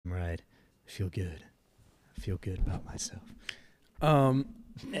feel good. I feel good about myself.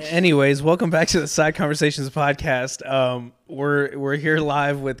 Anyways, welcome back to the Side Conversations podcast. We're here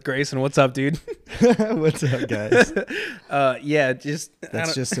live with Grayson. What's up, dude? What's up, guys? Yeah,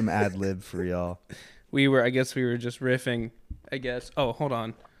 That's just some ad lib for y'all. I guess we were just riffing. I guess. Oh, hold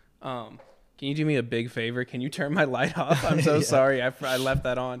on. Can you do me a big favor? Can you turn my light off? I'm so sorry. I left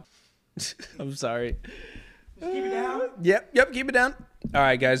that on. I'm sorry. Just keep it down. Yep, keep it down. All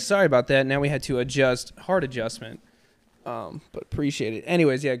right, guys. Sorry about that. Now we had to adjust. Hard adjustment. But appreciate it.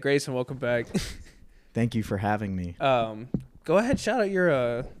 Anyways, yeah, Grayson, welcome back. Thank you for having me. Go ahead, shout out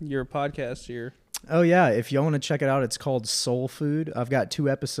your podcast here. Oh, yeah. If y'all want to check it out, it's called Soul Food. I've got 2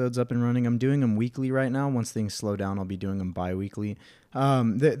 episodes up and running. I'm doing them weekly right now. Once things slow down, I'll be doing them bi-weekly.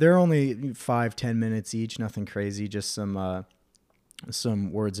 They're only 5-10 minutes each. Nothing crazy. Just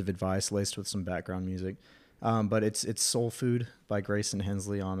some words of advice laced with some background music. But it's Soul Food by Grayson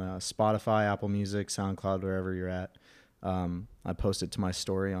Hensley on Spotify, Apple Music, SoundCloud, wherever you're at. I post it to my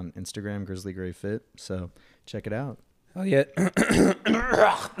story on Instagram, Grizzly Gray Fit. So check it out. Oh yeah.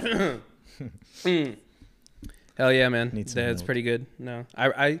 Hell yeah, man. That's pretty good. No,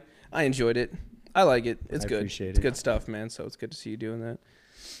 I enjoyed it. I like it. It's good. It's good stuff, man. So it's good to see you doing that.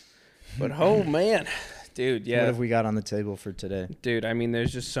 But oh man, dude, yeah. What have we got on the table for today? Dude, I mean,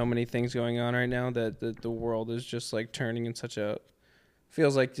 there's just so many things going on right now that the world is just like turning in such a.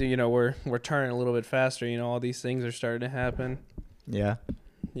 Feels like, you know, we're turning a little bit faster. You know, all these things are starting to happen. Yeah.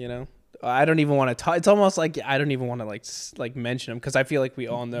 You know, I don't even want to talk. It's almost like I don't even want to like mention them because I feel like we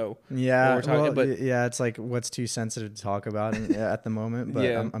all know. Yeah. What we're talking, but yeah, it's like what's too sensitive to talk about at the moment. But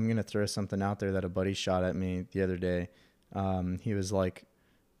yeah. I'm gonna throw something out there that a buddy shot at me the other day. He was like,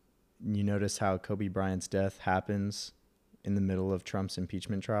 "You notice how Kobe Bryant's death happens in the middle of Trump's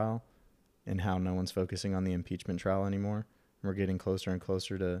impeachment trial, and how no one's focusing on the impeachment trial anymore." We're getting closer and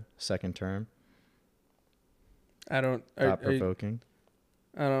closer to second term. Thought-provoking.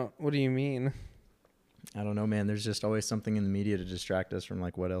 What do you mean? I don't know, man. There's just always something in the media to distract us from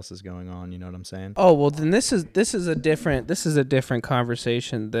like what else is going on. You know what I'm saying? Oh well, then this is a different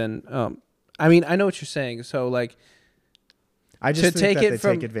conversation than. I mean, I know what you're saying. So like, I just think that they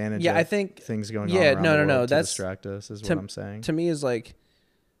from take advantage. Yeah, of I think things going on. Around the world to that's distract us. Is what I'm saying. To me, is like,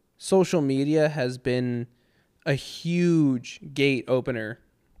 social media has been a huge gate opener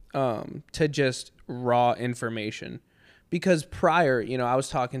to just raw information, because prior, you know, I was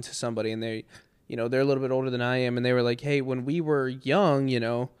talking to somebody and they, you know, they're a little bit older than I am, and they were like, hey, when we were young, you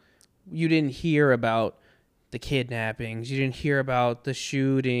know, you didn't hear about the kidnappings, you didn't hear about the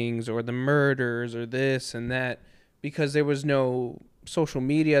shootings or the murders or this and that, because there was no social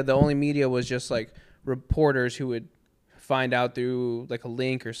media. The only media was just like reporters who would find out through like a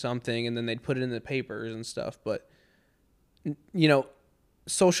link or something, and then they'd put it in the papers and stuff. But, you know,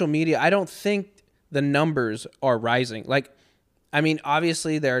 social media, I don't think the numbers are rising. Like, I mean,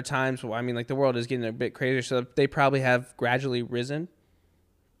 obviously there are times where, I mean, like, the world is getting a bit crazier, so they probably have gradually risen,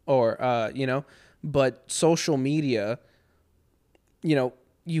 or you know, but social media, you know,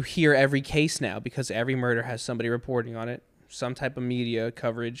 you hear every case now because every murder has somebody reporting on it, some type of media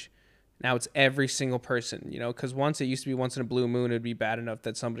coverage. Now it's every single person, you know, because once it used to be once in a blue moon, it'd be bad enough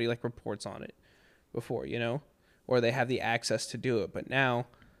that somebody like reports on it before, you know, or they have the access to do it. But now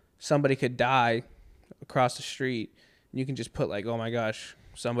somebody could die across the street and you can just put like, oh my gosh,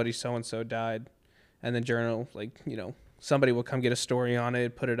 somebody so-and-so died. And then journal, like, you know, somebody will come get a story on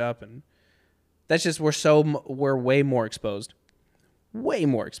it, put it up. And that's just, we're way more exposed. Way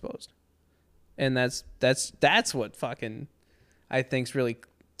more exposed. And that's what fucking I think's really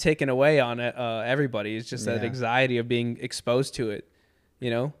taken away on it, everybody. It's just that anxiety of being exposed to it,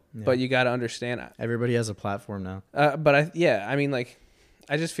 you know. But you got to understand, everybody has a platform now. But I mean, like,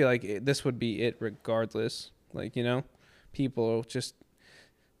 I just feel like this would be it regardless. Like, you know,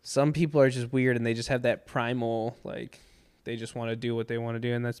 some people are just weird and they just have that primal, like, they just want to do what they want to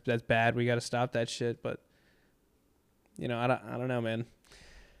do, and that's bad. We got to stop that shit. But, you know, I don't know, man.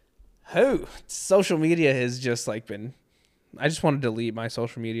 Social media has just like been. I just want to delete my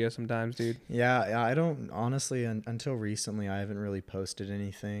social media sometimes, dude. Yeah, I don't, honestly, until recently, I haven't really posted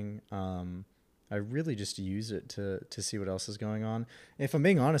anything. I really just use it to see what else is going on. If I'm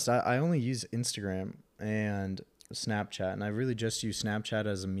being honest, I only use Instagram and Snapchat, and I really just use Snapchat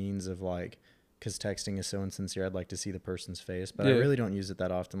as a means of like, because texting is so insincere, I'd like to see the person's face, but I really don't use it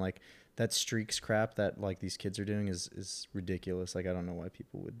that often. Like, that streaks crap that like these kids are doing is ridiculous. Like, I don't know why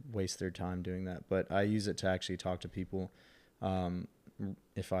people would waste their time doing that, but I use it to actually talk to people.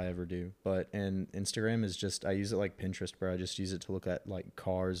 If I ever do. And Instagram is just, I use it like Pinterest, where I just use it to look at like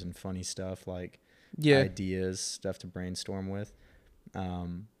cars and funny stuff, like ideas, stuff to brainstorm with.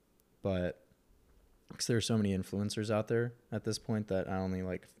 but because there are so many influencers out there at this point that I only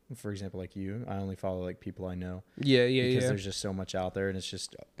like, for example, like you, I only follow like people I know. Yeah, Because there's just so much out there, and it's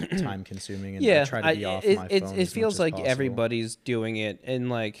just time consuming. And yeah, I try to be off my phone. It feels like everybody's doing it, and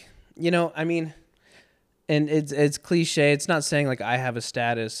like, you know, I mean, and it's cliche. It's not saying like I have a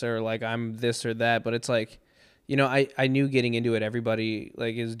status or like I'm this or that, but it's like, you know, I knew getting into it, everybody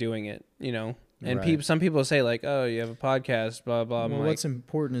like is doing it, you know. And Right. some people say like, oh, you have a podcast, blah blah. Well, I'm like, what's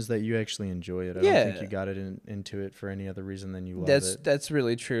important is that you actually enjoy it. I Yeah. don't think you got it into it for any other reason than you love it. that's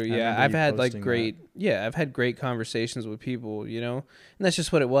really true. I Yeah, remember I've you had like posting that. I've had great conversations with people, you know, and that's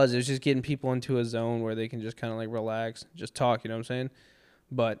just what it was. It was just getting people into a zone where they can just kind of like relax, just talk. You know what I'm saying?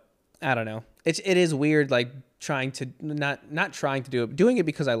 But I don't know. It is weird, like trying to not trying to do it, doing it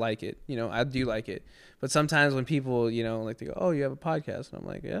because I like it. You know, I do like it. But sometimes when people, you know, like they go, "Oh, you have a podcast," and I'm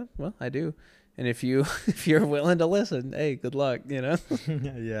like, "Yeah, well, I do." And if you're willing to listen, hey, good luck. You know?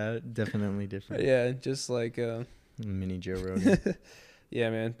 Yeah, definitely different. Yeah, just like Mini Joe Rogan. yeah,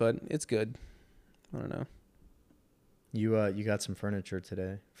 man. But it's good. I don't know. You got some furniture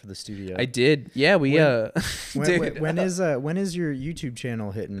today for the studio. I did. Yeah, we dude. when is your YouTube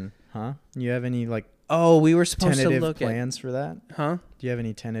channel hitting? Huh? You have any like Oh, we were supposed to tentative look plans for that? Huh? Do you have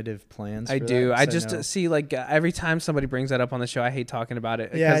any tentative plans? I for do. That? I 'Cause just know- see like every time somebody brings that up on the show, I hate talking about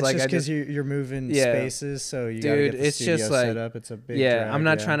it. Yeah, it's like just I because you're moving Yeah. spaces, so you gotta Dude, get the it's studio just like- set up. It's a big yeah, drag, I'm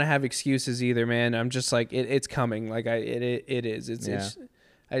not yeah. trying to have excuses either, man. I'm just like it's coming. Like it is. It's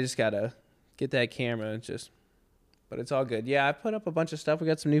I just gotta get that camera and just. But it's all good. Yeah, I put up a bunch of stuff. We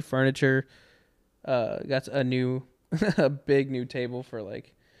got some new furniture. Got a new, a big new table for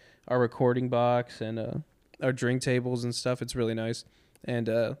like our recording box and our drink tables and stuff. It's really nice. And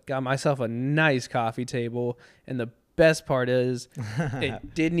got myself a nice coffee table. And the best part is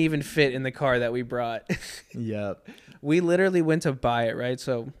it didn't even fit in the car that we brought. Yep. We literally went to buy it, right?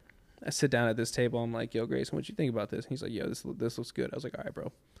 So I sit down at this table. I'm like, yo, Grayson, what you think about this? And he's like, yo, this looks good. I was like, all right,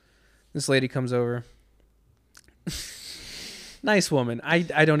 bro. This lady comes over. Nice woman. I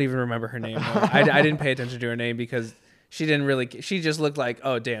don't even remember her name. I didn't pay attention to her name because she just looked like,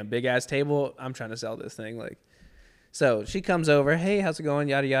 oh, damn, big ass table. I'm trying to sell this thing. Like, so she comes over. Hey, how's it going?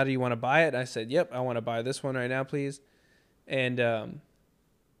 Yada, yada. You want to buy it? I said, yep, I want to buy this one right now, please. And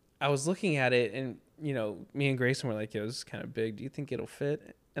I was looking at it and, you know, me and Grayson were like, yo, this is kind of big. Do you think it'll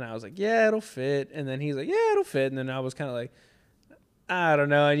fit? And I was like, yeah, it'll fit. And then he's like, yeah, it'll fit. And then I was kind of like, I don't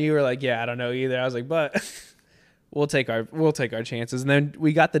know. And you were like, yeah, I don't know either. I was like, but we'll take our chances. And then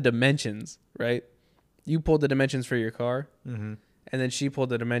we got the dimensions, right? You pulled the dimensions for your car, Mm-hmm. and then she pulled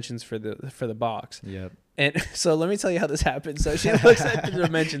the dimensions for the box. Yep. And so let me tell you how this happened. So she looks at the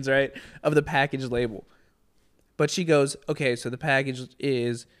dimensions, right, of the package label. But she goes, okay, so the package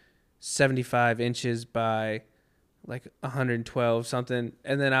is 75 inches by like 112 something.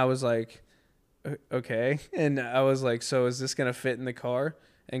 And then I was like, okay. And I was like, so is this going to fit in the car?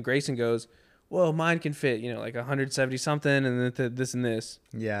 And Grayson goes, well, mine can fit, you know, like 170 something and then this and this.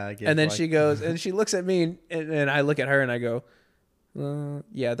 Yeah. I get And then like, she goes, and she looks at me and I look at her and I go,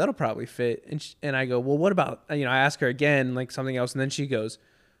 yeah, that'll probably fit. And I go, well, what about, you know, I ask her again, like something else. And then she goes,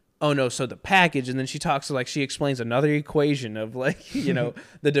 oh no, so the package. And then she talks to like, she explains another equation of like, you know,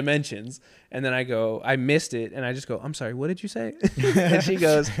 the dimensions. And then I go, I missed it. And I just go, I'm sorry, what did you say? And she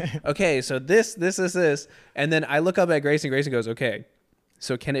goes, okay, so this. And then I look up at Grayson. Grayson goes, okay,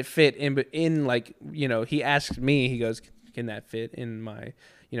 so can it fit in like, you know, he asked me, he goes, can that fit in my,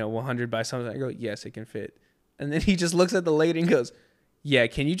 you know, 100 by something? I go, yes, it can fit. And then he just looks at the lady and goes, yeah,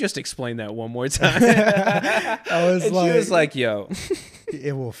 can you just explain that one more time? I was and like, she was like, yo.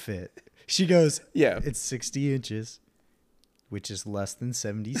 it will fit. She goes, Yeah. it's 60 inches, which is less than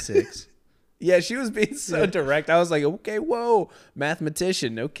 76. Yeah, she was being so direct. I was like, okay, whoa,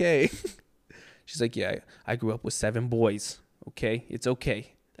 mathematician, okay. She's like, yeah, I grew up with 7 boys. Okay, it's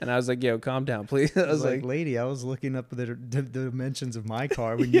okay. And I was like, yo, calm down, please. I was like, lady, I was looking up the dimensions of my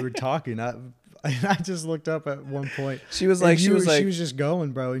car when you were talking. I just looked up at one point. she was And like, she was just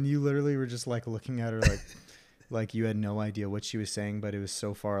going, bro, and you literally were just like looking at her like you had no idea what she was saying, but it was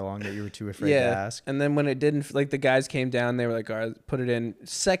so far along that you were too afraid to ask. And then when it didn't, like the guys came down, they were like, all right, put it in.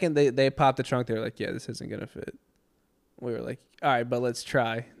 Second, they popped the trunk. They were like, yeah, this isn't going to fit. We were like, all right, but let's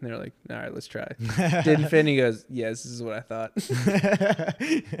try. And they were like, all right, let's try. Didn't fit. And he goes, yes, this is what I thought.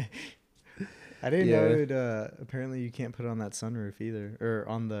 I didn't Yeah. know it. Apparently, you can't put it on that sunroof either, or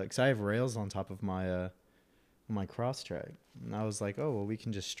on the, because I have rails on top of my cross track, and I was like, oh well, we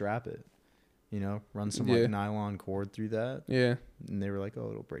can just strap it, you know, run some Yeah. like nylon cord through that, Yeah. and they were like,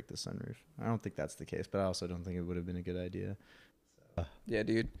 oh, it'll break the sunroof. I don't think that's the case, but I also don't think it would have been a good idea. Yeah,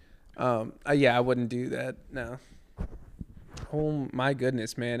 dude. Yeah, I wouldn't do that. No. Oh my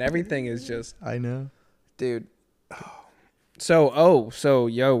goodness, man. Everything is just, I know. dude. So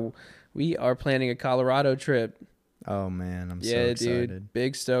yo, we are planning a Colorado trip. Oh man, I'm so Yeah, excited. dude.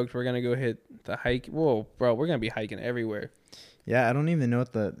 Big stoked. We're gonna go hit the hike. Whoa, bro, we're gonna be hiking everywhere. Yeah, I don't even know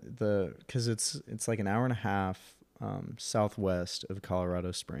what the because it's like an hour and a half southwest of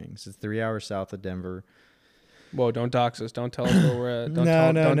Colorado Springs. It's 3 hours south of Denver. Whoa, don't dox us. Don't tell us where we're at. Don't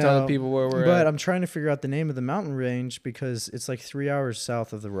No, tell the people where we're But at. I'm trying to figure out the name of the mountain range because it's like 3 hours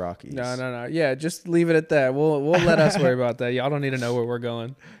south of the Rockies. No. Yeah, just leave it at that. We'll let us worry about that. Y'all don't need to know where we're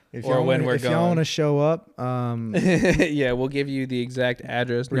going If or y'all when wanna, we're if going. y'all want to show up, Yeah, we'll give you the exact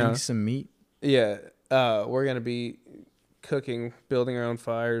address. bring No. some meat. Yeah, we're gonna be cooking, building our own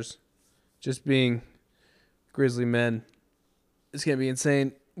fires, just being grizzly men. It's gonna be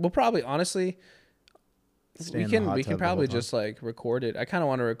insane. We'll probably, honestly, Stay in the hot we tub can the probably whole time. just like record it. I kind of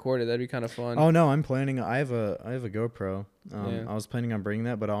want to record it. That'd be kind of fun. Oh no, I'm planning. I have a GoPro. Yeah. I was planning on bringing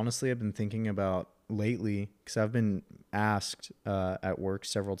that, but honestly, I've been thinking about lately because I've been asked at work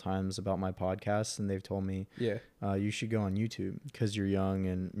several times about my podcast, and they've told me Yeah. you should go on YouTube because you're young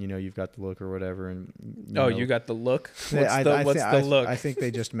and you've got the look or whatever. And You got the look. They- What's the look? I think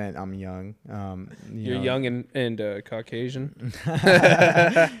they just meant I'm young. You're young and Caucasian.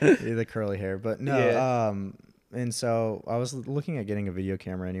 The curly hair, but no. Yeah. And so I was looking at getting a video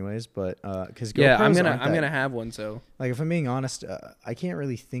camera, anyways, but because Yeah, I'm gonna have one. So like if I'm being honest, I can't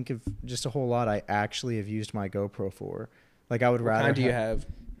really think of just a whole lot I actually have used my GoPro for. Like I would what rather. kind do you have?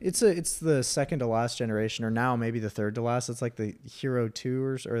 It's the second to last generation, or now maybe the third to last. It's like the Hero 2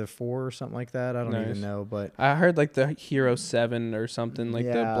 or the 4 or something like that. I don't even Nice. know, but I heard like the Hero 7 or something, like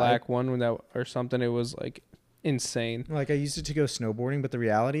the Yeah, black one or something. It was like insane. like I used it to go snowboarding. But the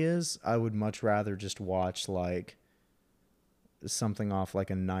reality is, I would much rather just watch like something off like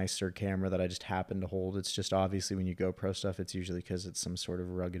a nicer camera that I just happen to hold. It's just obviously when you GoPro stuff, it's usually because it's some sort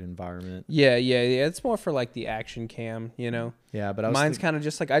of rugged environment. Yeah. It's more for like the action cam, Yeah, but I was Mine's kind of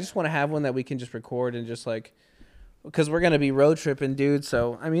just like I just want to have one that we can just record and just like, because we're gonna be road tripping, dude.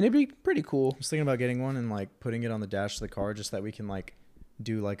 So I mean, it'd be pretty cool. I was thinking about getting one and like putting it on the dash of the car just that we can like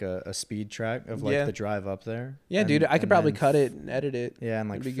do like a speed track of like Yeah. the drive up there. Yeah, And- dude. I could and probably then cut it and edit it. Yeah, and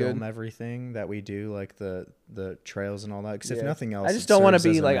like It'd be film good. everything that we do, like the trails and all that. Because if Yeah. nothing else, I just it don't want to serves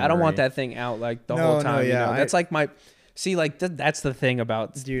as be a like I don't want memory. that thing out like the No, whole no, time. yeah, That's like my see like that's the thing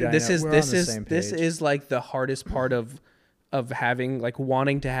about Dude, I this know. is We're on this the is same this page. is like the hardest part of having like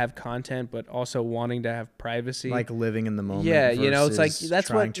wanting to have content but also wanting to have privacy. like living in the moment. Yeah, it's like versus that's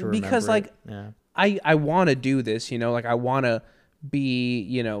trying what to because remember like it. Yeah. I want to do this, like I want to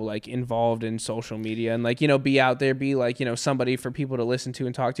be, like involved in social media and like, be out there, be like, somebody for people to listen to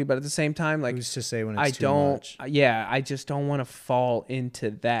and talk to. But at the same time, like Who's to say when it's I too don't, much? I just don't want to fall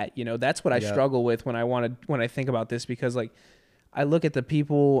into that. That's what I Yeah. struggle with when I think about this, because like I look at the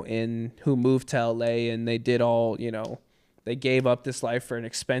people who moved to LA and they did all, they gave up this life for an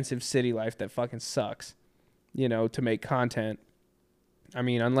expensive city life that fucking sucks, to make content. I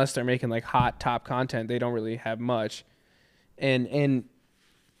mean, unless they're making like hot top content, they don't really have much. And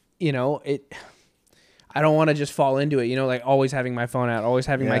I don't want to just fall into it, like always having my phone out, always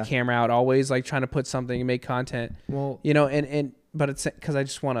having my Yeah. camera out, always like trying to put something and make content, Well, but it's because I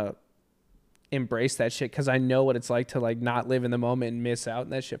just want to embrace that shit, because I know what it's like to like not live in the moment and miss out,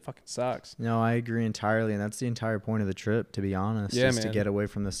 and that shit fucking sucks. no, I agree entirely, and that's the entire point of the trip, to be honest, Yeah, is to man. get away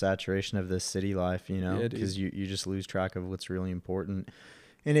from the saturation of this city life, Yeah, dude. because you just lose track of what's really important.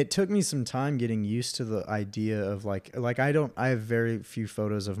 And it took me some time getting used to the idea of like I have very few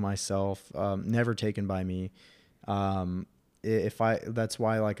photos of myself, never taken by me. That's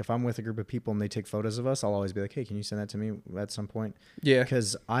why like if I'm with a group of people and they take photos of us, I'll always be like, hey, can you send that to me at some point? Yeah.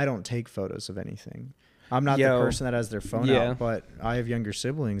 Because I don't take photos of anything. I'm not Yo. the person that has their phone Yeah. out, but I have younger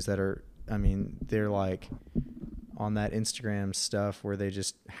siblings that are, they're like on that Instagram stuff where they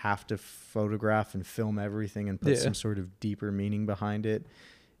just have to photograph and film everything and put Yeah. some sort of deeper meaning behind it.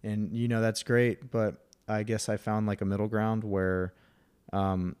 And, that's great. But I guess I found like a middle ground where,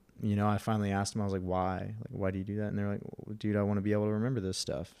 I finally asked them, I was like, why? Like, why do you do that? And they're like, well, dude, I want to be able to remember this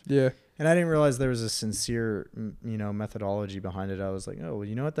stuff. Yeah. And I didn't realize there was a sincere, methodology behind it. I was like, oh, well,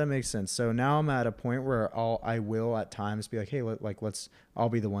 you know what? That makes sense. So now I'm at a point where I will at times be like, hey, I'll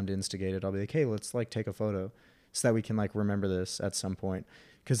be the one to instigate it. I'll be like, hey, let's like take a photo so that we can like remember this at some point.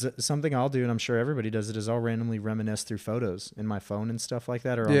 Because something I'll do, and I'm sure everybody does it, is I'll randomly reminisce through photos in my phone and stuff like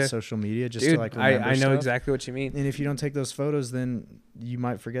that, or Yeah. on social media, just Dude, to like remember I know stuff. exactly what you mean. And if you don't take those photos, then you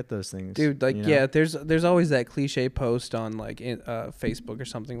might forget those things. Dude, like, you know? yeah, there's always that cliche post on like Facebook or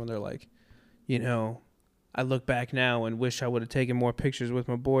something when they're like, I look back now and wish I would have taken more pictures with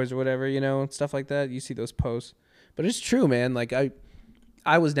my boys or whatever, and stuff like that. You see those posts. But it's true, man. Like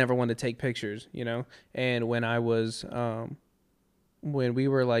I was never one to take pictures, you know. And when I was when we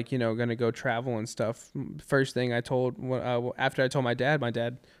were like, you know, gonna go travel and stuff, first thing I told after I told my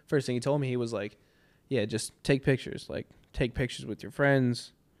dad, first thing he told me, he was like, yeah, just take pictures. Like, take pictures with your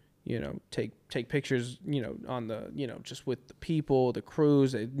friends, you know, take pictures, you know, on the, you know, just with the people, the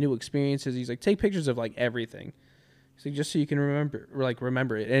crews, the new experiences. He's like, take pictures of like everything. So just so you can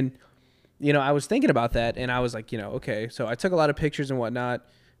remember it. And, you know, I was thinking about that, and I was like, you know, okay, so I took a lot of pictures and whatnot,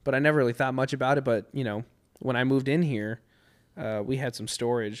 but I never really thought much about it. But, you know, when I moved in here, we had some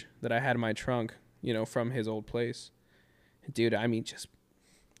storage that I had in my trunk, you know, from his old place. Dude, I mean, just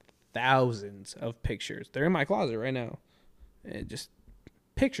thousands of pictures. They're in my closet right now. And just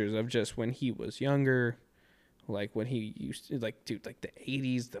pictures of just when he was younger, like when he used to, like, dude, like the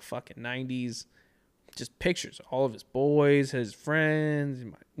 80s, the fucking 90s. Just pictures, all of his boys, his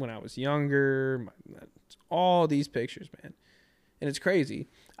friends, when I was younger, all these pictures, man. And it's crazy.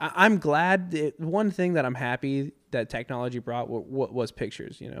 I'm glad that one thing that I'm happy that technology brought was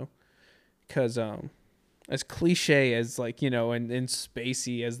pictures, you know, because as cliche as, like, you know, and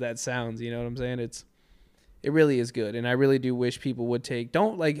spacey as that sounds, you know what I'm saying? It really is good. And I really do wish people would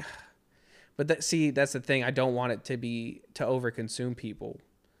but that's the thing. I don't want it to overconsume people.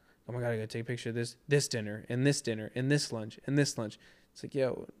 Oh my God, I gotta take a picture of this dinner and this dinner and this lunch and this lunch. It's like,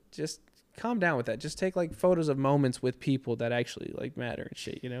 yo, just calm down with that. Just take like photos of moments with people that actually like matter and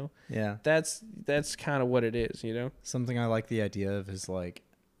shit, you know? Yeah. That's kind of what it is, you know? Something I like the idea of is like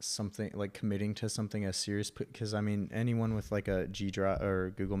something like committing to something as serious, because I mean, anyone with like a G Drive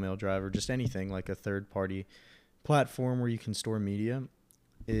or Google Mail Drive or just anything like a third party platform where you can store media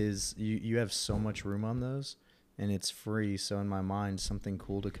is you have so much room on those. And it's free, so in my mind, something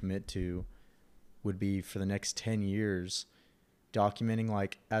cool to commit to would be for the next 10 years, documenting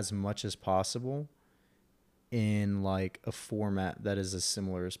like as much as possible in like a format that is as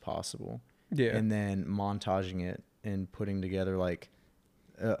similar as possible. Yeah. And then montaging it and putting together like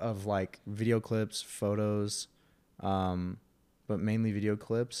of like video clips, photos, but mainly video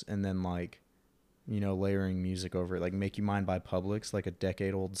clips, and then like, you know, layering music over it, like Make You Mine by Publix, like a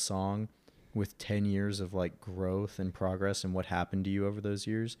decade-old song with 10 years of like growth and progress and what happened to you over those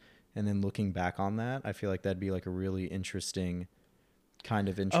years. And then looking back on that, I feel like that'd be like a really interesting kind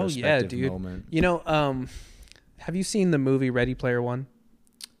of introspective moment. You know, have you seen the movie Ready Player One?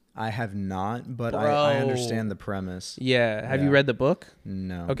 I have not, but Bro. I understand the premise. Yeah. Have you read the book?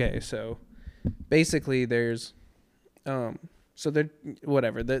 No. Okay, so basically there's so they're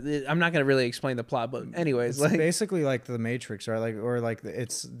whatever. I'm not gonna really explain the plot, but anyways, It's like basically like the Matrix, right? Like, or like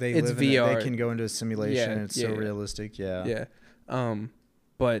it's It's live VR. they can go into a simulation. Yeah, And it's so realistic. Yeah. Yeah.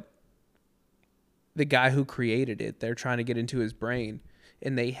 But the guy who created it, they're trying to get into his brain,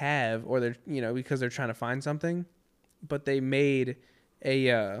 and they're, you know, because they're trying to find something, but they made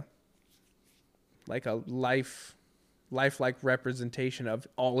a like a lifelike representation of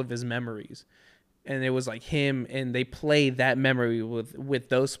all of his memories. And it was like him, and they played that memory with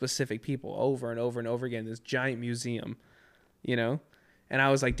those specific people over and over and over again, this giant museum, you know? And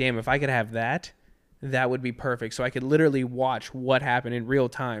I was like, damn, if I could have that would be perfect. So I could literally watch what happened in real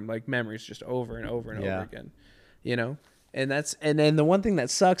time, like memories just over and over and over again, you know? And then the one thing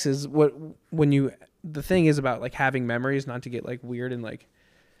that sucks is the thing is about like having memories, not to get like weird and like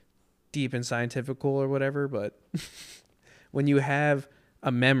deep and scientifical or whatever, but when you have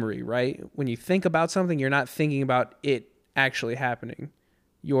a memory, right? When you think about something, you're not thinking about it actually happening.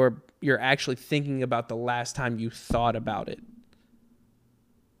 You're actually thinking about the last time you thought about it.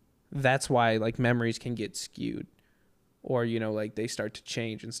 That's why like memories can get skewed, or, you know, like they start to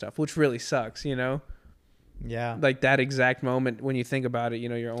change and stuff, which really sucks, you know? Yeah. Like that exact moment when you think about it, you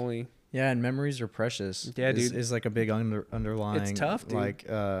know, you're only... Yeah, and memories are precious. Yeah, dude. Is like a big underlying It's tough, dude. like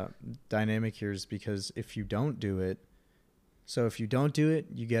dynamic here, is because if you don't do it,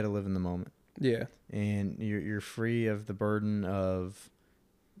 you get to live in the moment. Yeah. And you're free of the burden of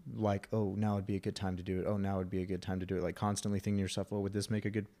like, oh, now would be a good time to do it. Oh, now would be a good time to do it. Like constantly thinking to yourself, well, would this make a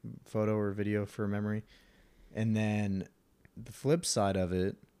good photo or video for a memory? And then the flip side of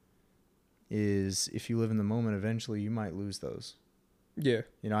it is if you live in the moment, eventually you might lose those. Yeah.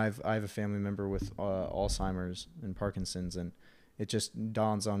 You know, I have a family member with Alzheimer's and Parkinson's, and it just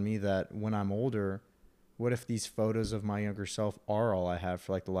dawns on me that when I'm older, what if these photos of my younger self are all I have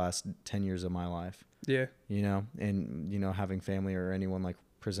for like the last 10 years of my life? Yeah. You know, and, you know, having family or anyone like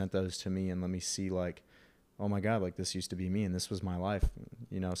present those to me and let me see like, oh my God, like this used to be me and this was my life,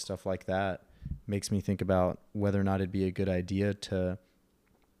 you know, stuff like that makes me think about whether or not it'd be a good idea to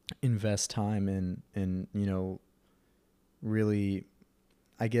invest time in, you know, really,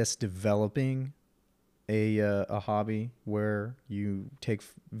 I guess, developing a hobby where you take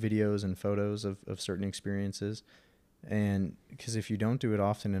videos and photos of certain experiences. And because if you don't do it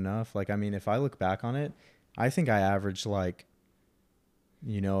often enough, like, I mean, if I look back on it, I think I averaged like,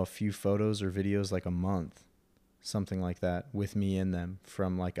 a few photos or videos like a month, something like that, with me in them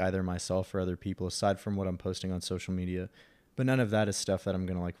from like either myself or other people, aside from what I'm posting on social media. But none of that is stuff that I'm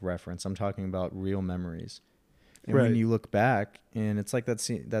going to like reference. I'm talking about real memories. And when you look back, and it's like that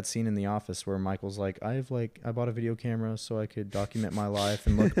scene in The Office where Michael's like, I bought a video camera so I could document my life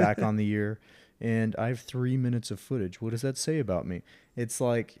and look back on the year, and I have 3 minutes of footage. What does that say about me? It's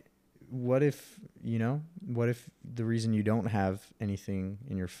like, what if the reason you don't have anything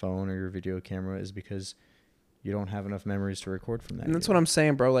in your phone or your video camera is because you don't have enough memories to record from that. And that's what I'm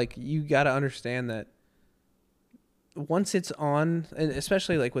saying, bro. Like, you got to understand that once it's on, and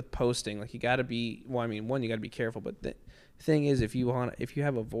especially like with posting, like you got to be, well, I mean, one, you got to be careful, but the thing is, if you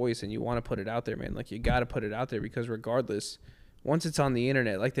have a voice and you want to put it out there, man, like you got to put it out there, because regardless, once it's on the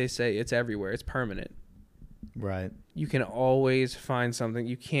internet, like they say, it's everywhere. It's permanent. Right. You can always find something.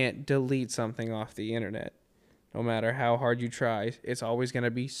 You can't delete something off the internet. No matter how hard you try, it's always going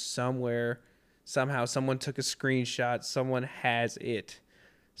to be somewhere. Somehow someone took a screenshot. Someone has it.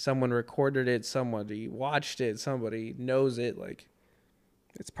 Someone recorded it. Somebody watched it. Somebody knows it. Like,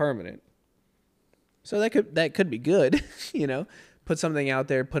 it's permanent. So that could be good, Put something out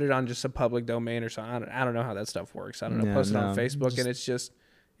there, put it on just a public domain or something. I don't know how that stuff works. I don't know. Yeah, Post it on Facebook and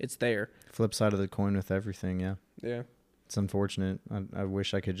it's there. Flip side of the coin with everything, yeah. Yeah. It's unfortunate. I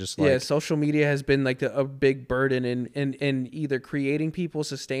wish I could just social media has been like a big burden in either creating people,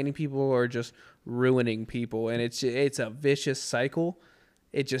 sustaining people, or just ruining people. And it's a vicious cycle.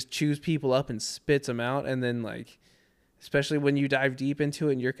 It just chews people up and spits them out. And then, like, especially when you dive deep into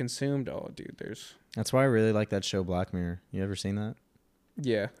it and you're consumed, oh, dude, That's why I really like that show Black Mirror. You ever seen that?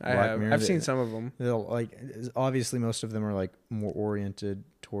 Yeah, I Black have. Mirror, I've seen some of them. They'll like, obviously most of them are like more oriented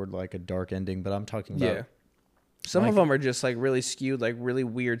toward like a dark ending, but I'm talking about. Yeah. Some of them are just like really skewed, like really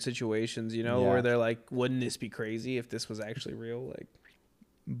weird situations, where they're like, wouldn't this be crazy if this was actually real? Like,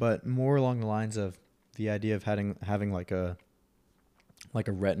 but more along the lines of the idea of having like a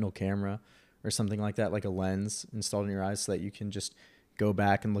retinal camera or something like that, like a lens installed in your eyes so that you can just go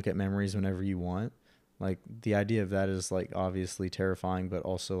back and look at memories whenever you want. Like, the idea of that is like obviously terrifying, but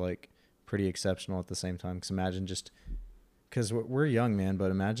also like pretty exceptional at the same time. Because imagine because we're young, man,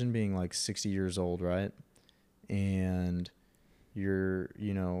 but imagine being like 60 years old, right? And you're,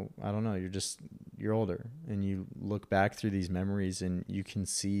 I don't know, you're older, and you look back through these memories and you can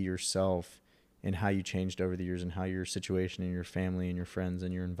see yourself and how you changed over the years, and how your situation and your family and your friends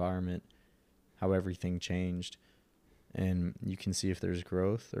and your environment, how everything changed. And you can see if there's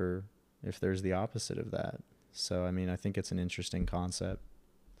growth or if there's the opposite of that. So, I mean, I think it's an interesting concept.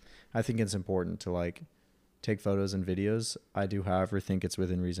 I think it's important to like take photos and videos. I do, however, think it's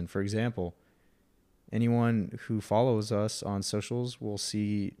within reason. For example, anyone who follows us on socials will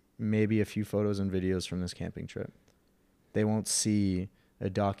see maybe a few photos and videos from this camping trip. They won't see a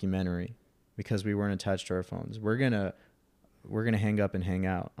documentary because we weren't attached to our phones. We're gonna hang up and hang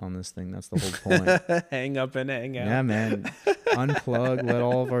out on this thing. That's the whole point. Hang up and hang out. Yeah, man. Unplug, let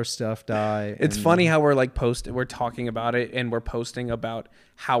all of our stuff die. It's funny how we're like we're talking about it and we're posting about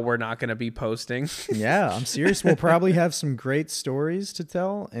how we're not going to be posting. Yeah, I'm serious. We'll probably have some great stories to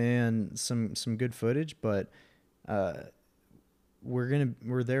tell and some good footage, but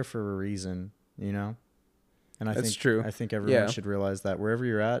we're there for a reason, And That's true. I think everyone should realize that wherever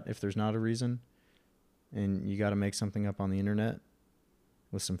you're at, if there's not a reason and you got to make something up on the internet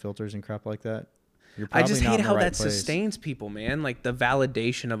with some filters and crap like that, I just hate how that sustains people, man. Like the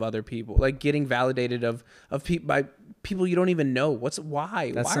validation of other people, like getting validated by people you don't even know.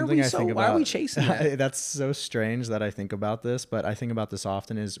 Why? That's why something are we I think about. Why are we chasing that? That's so strange that I think about this, but I think about this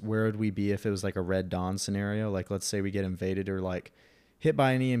often. Is where would we be if it was like a Red Dawn scenario? Like, let's say we get invaded or like hit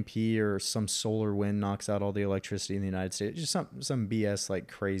by an EMP or some solar wind knocks out all the electricity in the United States. Just some BS like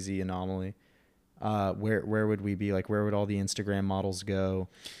crazy anomaly. Where would we be? Like, where would all the Instagram models go?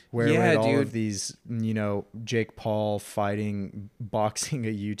 Where would all of these, Jake Paul boxing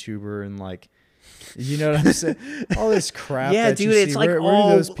a YouTuber and like, what I'm saying? All this crap. Yeah, that dude, you it's see. like where all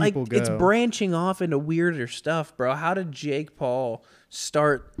do those people like go? it's branching off into weirder stuff, bro. How did Jake Paul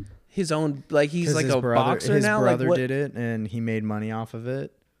start his own? Like, he's like a boxer now. His brother like, did it, and he made money off of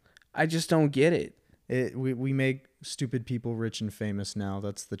it. I just don't get it. We make stupid people rich and famous now.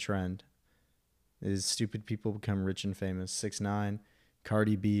 That's the trend. Is stupid people become rich and famous. 6ix9ine,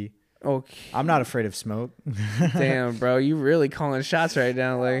 Cardi B. Okay. I'm not afraid of smoke. Damn, bro, you really calling shots right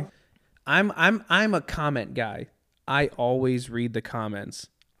now. Like, I'm a comment guy. I always read the comments.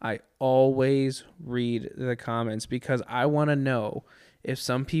 I always read the comments because I want to know if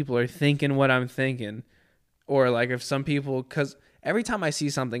some people are thinking what I'm thinking, or like if some people, because every time I see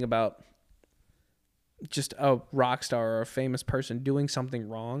something about just a rock star or a famous person doing something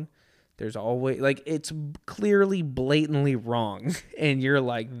wrong, there's always like, it's clearly blatantly wrong. And you're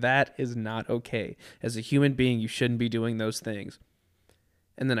like, that is not okay. As a human being, you shouldn't be doing those things.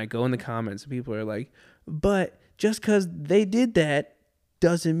 And then I go in the comments and people are like, but just because they did that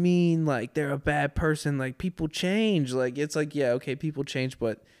doesn't mean like they're a bad person. Like people change. Like it's like, yeah, okay, people change,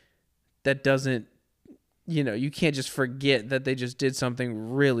 but that doesn't, you can't just forget that they just did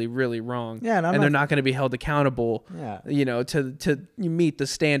something really, really wrong. Yeah, and they're not going to be held accountable. Yeah. To meet the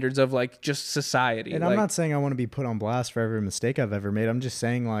standards of like just society. And like, I'm not saying I want to be put on blast for every mistake I've ever made. I'm just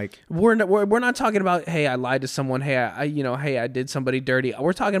saying like we're not talking about, hey, I lied to someone. Hey, I did somebody dirty.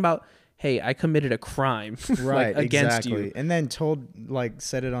 We're talking about, hey, I committed a crime right like, against exactly. you. And then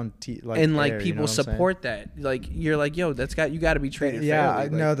said it on and like air, people support that. Like you're like, yo, you got to be treated yeah,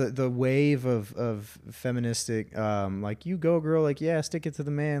 fairly. no, the wave of feministic like you go girl, like yeah, stick it to the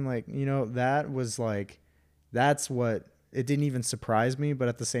man, like that was like, that's what, it didn't even surprise me, but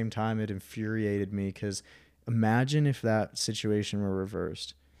at the same time it infuriated me, because imagine if that situation were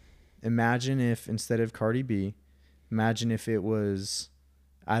reversed. Imagine if instead of Cardi B, imagine if it was,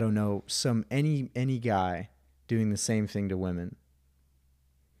 I don't know, any guy doing the same thing to women.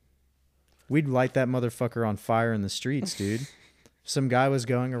 We'd light that motherfucker on fire in the streets, dude. Some guy was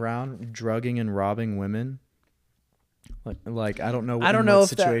going around drugging and robbing women. Like I don't know. I don't know if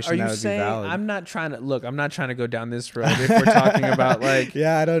situation that, are you would saying, be valid. I'm not trying to go down this road if we're talking about like,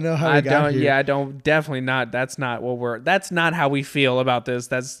 yeah, I don't know how we got here. Yeah, I don't, definitely not. That's not how we feel about this.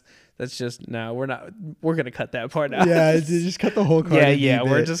 That's just, no, we're going to cut that part out. Yeah, just cut the whole Cardi B bit.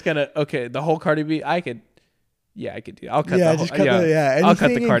 We're just going to, okay, the whole Cardi B, I could do. I'll cut yeah, the whole, just cut yeah. the, yeah. I'll cut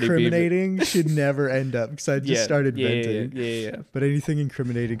the Anything Cardi B. incriminating should never end up, because I just started venting. Yeah. But anything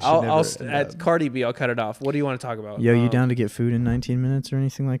incriminating should never end at up. Cardi B, I'll cut it off. What do you want to talk about? Yo, you down to get food in 19 minutes or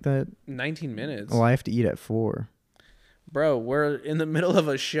anything like that? 19 minutes? Well, I have to eat at 4. Bro, we're in the middle of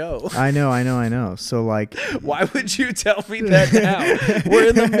a show. I know. So like, why would you tell me that now? We're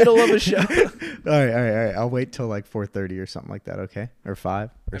in the middle of a show. All right. I'll wait till like 4:30 or something like that. Okay, or 5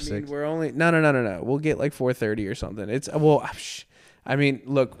 or 6. I mean, we're only no. We'll get like 4:30 or something. It's I mean,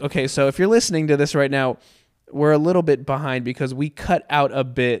 look. Okay, so if you're listening to this right now, we're a little bit behind because we cut out a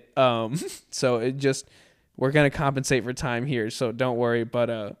bit. So we're gonna compensate for time here. So don't worry.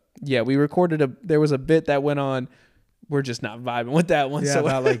 But yeah, we recorded there was a bit that went on. We're just not vibing with that one. Yeah, so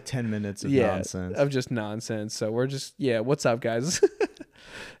about like 10 minutes of nonsense. Of just nonsense. So we're just, what's up, guys?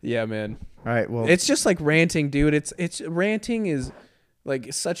 Yeah, man. All right, well. It's just like ranting, dude. It's ranting is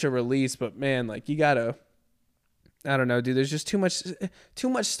like such a release, but man, like you gotta, I don't know, dude. There's just too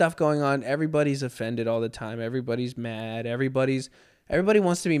much stuff going on. Everybody's offended all the time. Everybody's mad. Everybody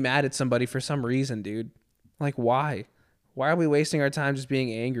wants to be mad at somebody for some reason, dude. Like, why? Why are we wasting our time just being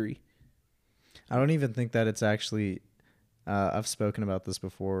angry? I don't even think that it's actually... I've spoken about this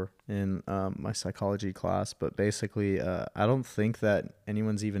before in my psychology class, but basically, I don't think that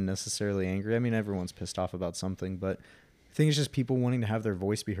anyone's even necessarily angry. I mean, everyone's pissed off about something, but I think it's just people wanting to have their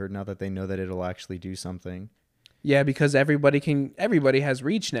voice be heard now that they know that it'll actually do something. Yeah, because everybody has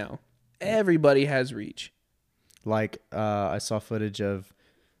reach now. Everybody has reach. Like, I saw footage of,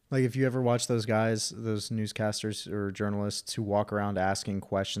 like, if you ever watch those guys, those newscasters or journalists who walk around asking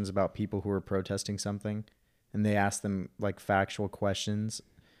questions about people who are protesting something, and they ask them like factual questions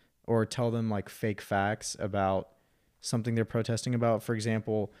or tell them like fake facts about something they're protesting about. For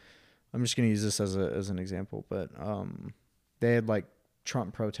example, I'm just going to use this as an example, but they had like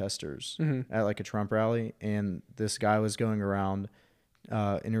Trump protesters at like a Trump rally, and this guy was going around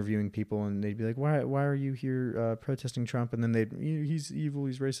interviewing people, and they'd be like, why are you here protesting Trump? And then he's evil,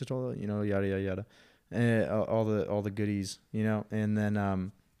 he's racist, all that, yada yada yada, and all the goodies, and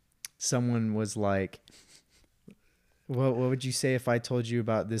then someone was like, what would you say if I told you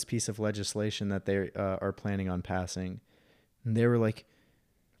about this piece of legislation that they are planning on passing? And they were like,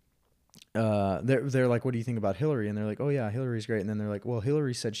 they're like, what do you think about Hillary? And they're like, oh yeah, Hillary's great. And then they're like, well,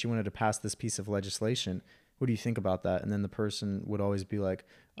 Hillary said she wanted to pass this piece of legislation. What do you think about that? And then the person would always be like,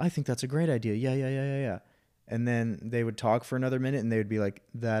 I think that's a great idea. Yeah. And then they would talk for another minute, and they would be like,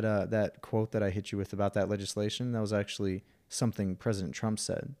 that quote that I hit you with about that legislation, that was actually something President Trump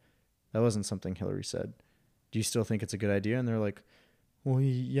said. That wasn't something Hillary said. Do you still think it's a good idea? And they're like, well,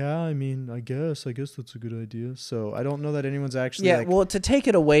 yeah, I mean, I guess that's a good idea. So I don't know that anyone's actually well, to take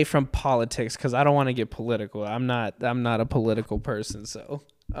it away from politics, because I don't want to get political. I'm not a political person. So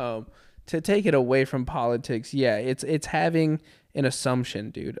to take it away from politics, it's having an assumption,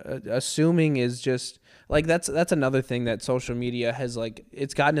 dude. Assuming is just like that's another thing that social media has, like,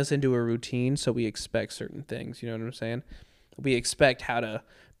 it's gotten us into a routine, so we expect certain things. You know what I'm saying? We expect how to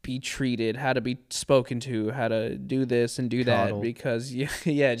be treated, how to be spoken to, how to do this and do that, Coddled. because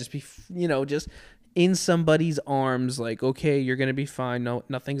yeah, just be, just in somebody's arms, like, okay, you're gonna be fine. No,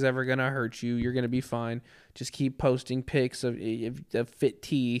 nothing's ever gonna hurt you. You're gonna be fine. Just keep posting pics of fit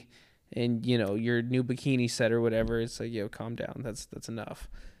tee and your new bikini set or whatever. It's like, yo, calm down. That's enough.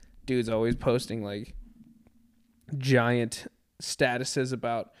 Dude's always posting like giant statuses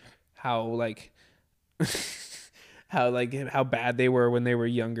about how like how bad they were when they were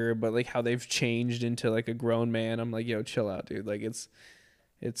younger, but like how they've changed into like a grown man. I'm like, yo, chill out, dude. Like it's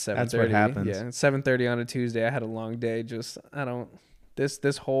 7:30. That's what happens. Yeah, it's 7:30 on a Tuesday. I had a long day. Just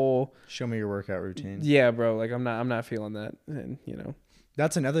this whole Show me your workout routine. yeah, bro. Like I'm not feeling that, and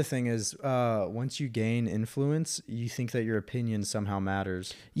That's another thing is once you gain influence, you think that your opinion somehow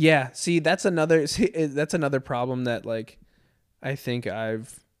matters. yeah. See, that's another problem that like I think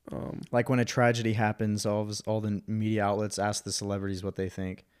I've Like when a tragedy happens, all the media outlets ask the celebrities what they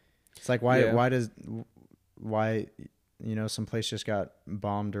think. It's like why some place just got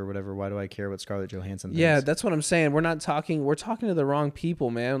bombed or whatever. Why do I care what Scarlett Johansson thinks? yeah, that's what I'm saying. We're talking to the wrong people,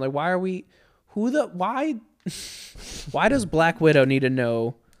 man. Like why does Black Widow need to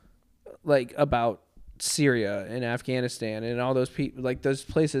know like about Syria and Afghanistan and all those people, like those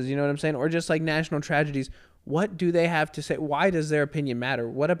places, you know what I'm saying? Or just like national tragedies. What do they have to say? Why does their opinion matter?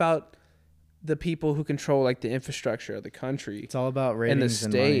 What about the people who control like the infrastructure of the country? It's all about And ratings the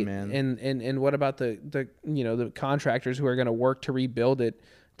and, state, money, man. and what about the contractors who are going to work to rebuild it,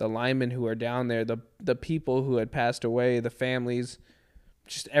 the linemen who are down there, the people who had passed away, the families,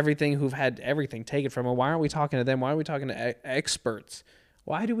 just everything, who've had everything taken from them. Why aren't we talking to them? Why aren't we talking to experts?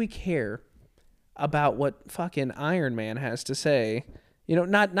 Why do we care about what fucking Iron Man has to say?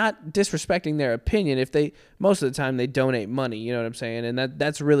 Not disrespecting their opinion. If they, most of the time they donate money, you know what I'm saying? And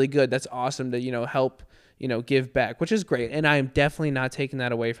that's really good. That's awesome to, help, give back, which is great. And I am definitely not taking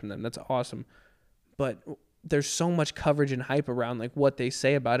that away from them. That's awesome. But there's so much coverage and hype around like what they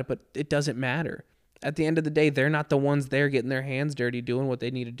say about it, but it doesn't matter. At the end of the day, they're not the ones there getting their hands dirty, doing what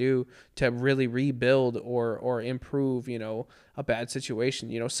they need to do to really rebuild or improve, a bad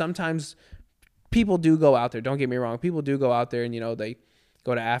situation. Sometimes people do go out there. Don't get me wrong. People do go out there and, they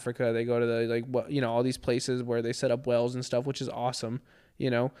go to Africa. They go to the, all these places where they set up wells and stuff, which is awesome,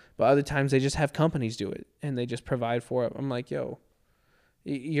 but other times they just have companies do it and they just provide for it. I'm like, yo,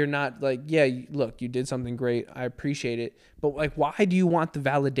 you're not like, yeah, look, you did something great. I appreciate it. But like, why do you want the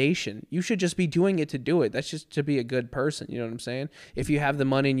validation? You should just be doing it to do it. That's just to be a good person. You know what I'm saying? If you have the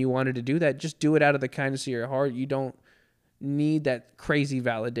money and you wanted to do that, just do it out of the kindness of your heart. You don't need that crazy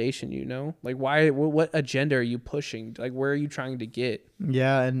validation, like what agenda are you pushing? Like, where are you trying to get?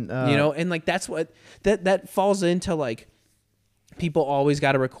 Yeah. And, and like, that's what that falls into, like, people always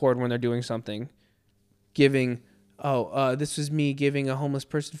got to record when they're doing something, giving, this was me giving a homeless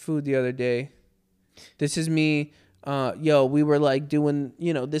person food the other day. This is me. We were like doing,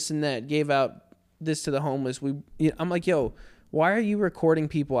 this and that, gave out this to the homeless. I'm like, yo, why are you recording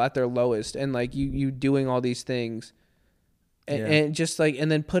people at their lowest and like you doing all these things? And just like, and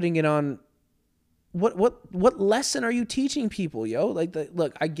then putting it on, what lesson are you teaching people, yo? Like,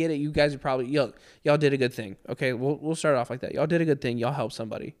 look, I get it. You guys are probably, y'all did a good thing. Okay, we'll start off like that. Y'all did a good thing. Y'all helped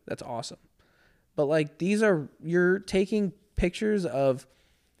somebody. That's awesome. But like, you're taking pictures of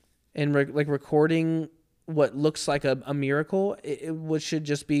and recording what looks like a miracle. What should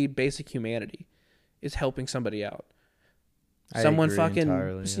just be basic humanity is helping somebody out. Someone fucking,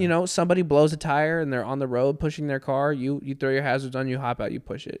 entirely. Somebody blows a tire and they're on the road pushing their car. You throw your hazards on, you hop out, you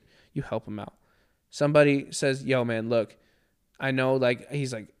push it, you help them out. Somebody says, yo, man, look, I know, like,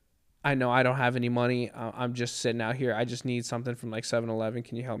 he's like, I know I don't have any money. I'm just sitting out here. I just need something from like 7-Eleven.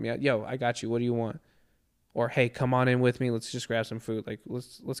 Can you help me out? Yo, I got you. What do you want? Or, hey, come on in with me. Let's just grab some food. Like,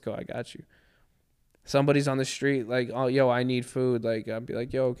 let's go. I got you. Somebody's on the street like, oh, yo, I need food. Like, I'll be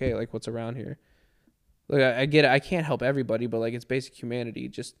like, yo, okay, like, what's around here? Like, I get it. I can't help everybody, but like, it's basic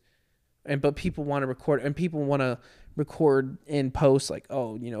humanity. But people want to record, and people want to record and post like,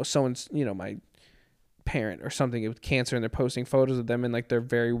 oh, someone's, my parent or something with cancer, and they're posting photos of them in like their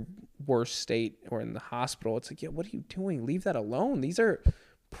very worst state or in the hospital. It's like, yeah, what are you doing? Leave that alone. These are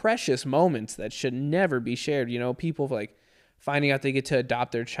precious moments that should never be shared. People like finding out they get to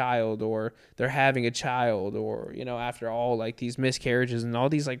adopt their child, or they're having a child, or, after all like these miscarriages and all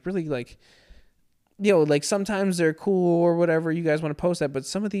these like really like, like sometimes they're cool or whatever, you guys want to post that, but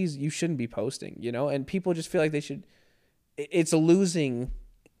some of these you shouldn't be posting, and people just feel like they should. It's losing,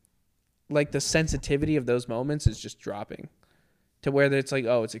 like, the sensitivity of those moments is just dropping. to where it's like,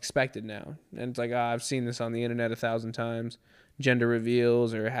 oh, it's expected now. And it's like, I've seen this on the internet 1,000 times. Gender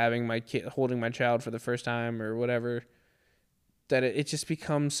reveals or having my kid, holding my child for the first time or whatever. That it just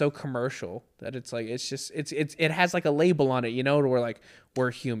becomes so commercial that it's like, it has like a label on it, to where like, we're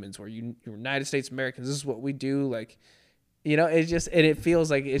humans, we're United States Americans. This is what we do. Like, it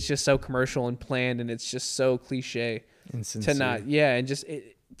feels like it's just so commercial and planned, and it's just so cliche to not,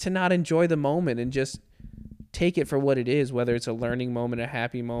 to not enjoy the moment and just take it for what it is, whether it's a learning moment, a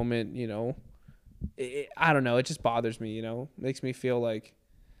happy moment, I don't know. It just bothers me, makes me feel like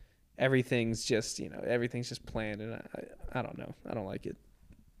everything's just planned, and I don't know. I don't like it.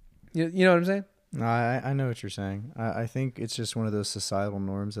 You know what I'm saying? No, I know what you're saying. I think it's just one of those societal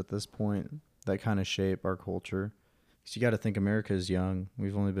norms at this point that kind of shape our culture. Because you got to think America is young.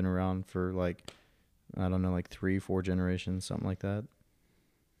 We've only been around for like 3-4 generations, something like that.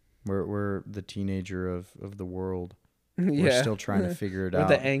 We're the teenager of the world. We're still trying to figure it out.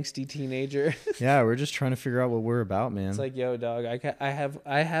 The angsty teenager. Yeah, we're just trying to figure out what we're about, man. It's like, yo, dog, I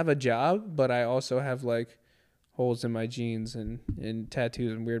have a job, but I also have like holes in my jeans and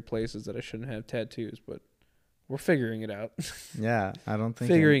tattoos in weird places that I shouldn't have tattoos, but we're figuring it out. Yeah, I don't think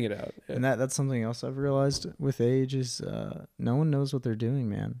figuring it out. Yeah. And that's something else I've realized with age is no one knows what they're doing,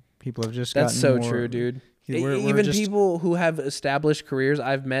 man. People have just That's so true, dude. Even people who have established careers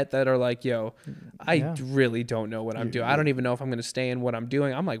I've met that are like, yo, I really don't know what I'm doing. I don't even know if I'm going to stay in what I'm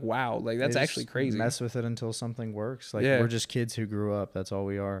doing. I'm like, wow, like that's actually crazy. Mess with it until something works. Like we're just kids who grew up. That's all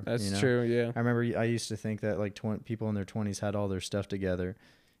we are. That's true. Yeah. I remember I used to think that like people in their 20s had all their stuff together.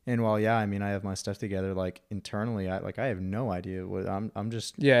 And while, I mean, I have my stuff together, like internally, I have no idea what I'm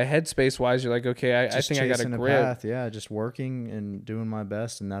just. Yeah. Headspace wise, you're like, okay, I think I got a grip. Path. Yeah. Just working and doing my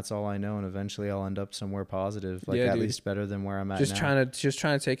best. And that's all I know. And eventually I'll end up somewhere positive, like at least better than where I'm at now. Just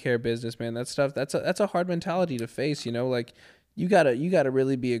trying to take care of business, man. That stuff, that's a hard mentality to face, like you gotta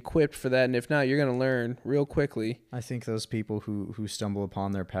really be equipped for that. And if not, you're going to learn real quickly. I think those people who stumble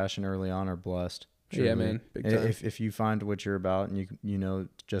upon their passion early on are blessed. Truly. Yeah, man. Big time. If you find what you're about and you know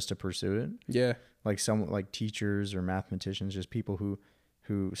just to pursue it. Yeah. Like teachers or mathematicians, just people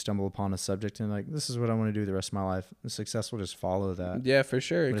who stumble upon a subject and like, this is what I want to do the rest of my life. The success will just follow that. Yeah, for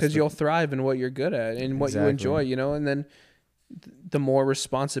sure. Because you'll thrive in what you're good at and what you enjoy, and then the more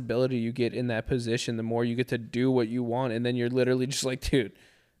responsibility you get in that position, the more you get to do what you want. And then you're literally just like, dude,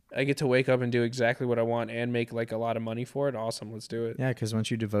 I get to wake up and do exactly what I want and make like a lot of money for it. Awesome. Let's do it. Yeah. Cause once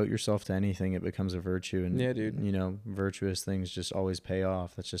you devote yourself to anything, it becomes a virtue. And yeah, dude, virtuous things just always pay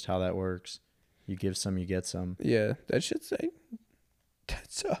off. That's just how that works. You give some, you get some. Yeah. That should say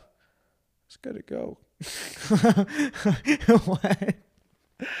it's gotta go. What?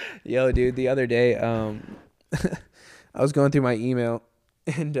 Yo, dude, the other day, I was going through my email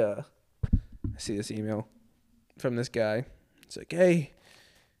and, I see this email from this guy. It's like, hey,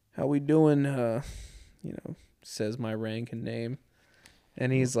 how we doing? Says my rank and name.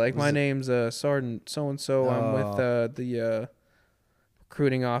 And he's like, my name's Sergeant so-and-so. I'm with the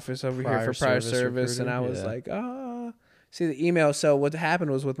recruiting office over here for prior service. And I was like, see the email. So what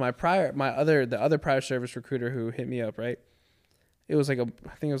happened was with the other prior service recruiter who hit me up, right? It was like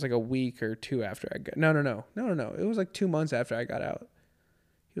I think it was like a week or two after I got, no. It was like 2 months after I got out.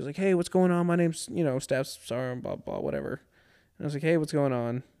 He was like, hey, what's going on? My name's, Staff Sergeant, blah, blah, whatever. And I was like, hey, what's going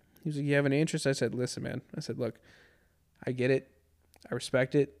on? He was like, you have any interest? I said, listen, man. I said, look, I get it. I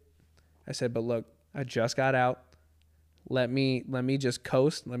respect it. I said, but look, I just got out. Let me just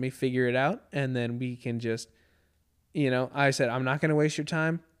coast. Let me figure it out. And then we can just, I said, I'm not going to waste your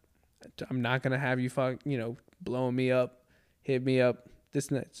time. I'm not going to have you blowing me up, hit me up, this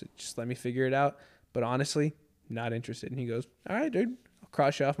and that. So just let me figure it out. But honestly, not interested. And he goes, all right, dude, I'll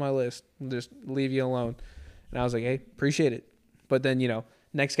cross you off my list. I'll just leave you alone. And I was like, hey, appreciate it. But then,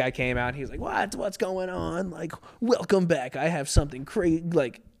 next guy came out. He's like, what's going on? Like, welcome back. I have something crazy,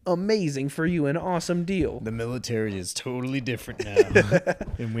 like amazing for you. An awesome deal. The military is totally different now.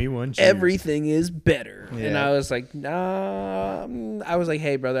 And we want you. Everything is better. Yeah. And I was like, nah. I was like,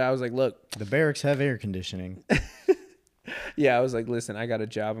 hey, brother. I was like, look. The barracks have air conditioning. Yeah, I was like, listen, I got a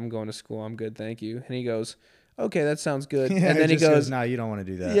job. I'm going to school. I'm good. Thank you. And he goes, okay, that sounds good. Yeah, and then he goes, no, you don't want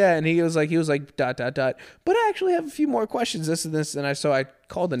to do that. Yeah, and he was like, dot. But I actually have a few more questions, this and this. And I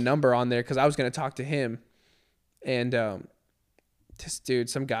called the number on there because I was going to talk to him. And this dude,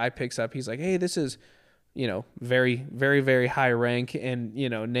 some guy picks up. He's like, hey, this is, very, very, very high rank and,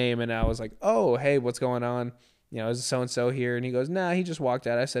 name. And I was like, oh, hey, what's going on? Is so-and-so here? And he goes, nah, he just walked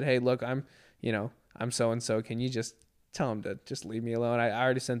out. I said, hey, look, I'm so-and-so. Can you just tell him to just leave me alone? I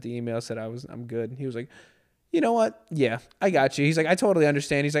already sent the email, said I'm good. And he was like, you know what? Yeah, I got you. He's like, I totally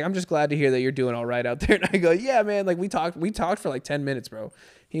understand. He's like, I'm just glad to hear that you're doing all right out there. And I go, yeah, man. Like we talked for like 10 minutes, bro.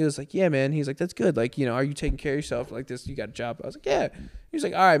 He was like, yeah, man. He's like, that's good. Like, you know, are you taking care of yourself like this? You got a job? I was like, yeah. He's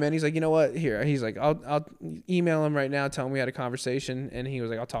like, all right, man. He's like, you know what? Here. He's like, I'll email him right now. Tell him we had a conversation. And he was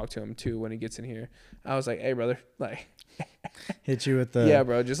like, I'll talk to him too when he gets in here. I was like, hey, brother, like, Hit you with the yeah,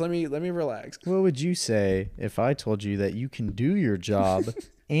 bro. Just let me relax. What would you say if I told you that you can do your job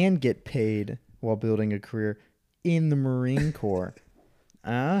and get paid while building a career in the Marine Corps?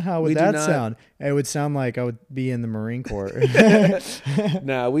 How would We do that not- sound? It would sound like I would be in the Marine Corps.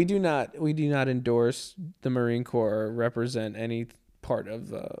 No, we do not endorse the Marine Corps or represent any part of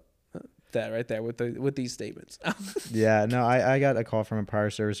that right there with these statements. Yeah, no, I got a call from a prior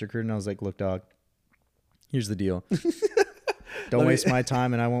service recruiter, and I was like, look, dog, here's the deal. Don't waste my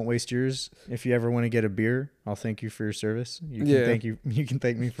time, and I won't waste yours. If you ever want to get a beer, I'll thank you for your service. You can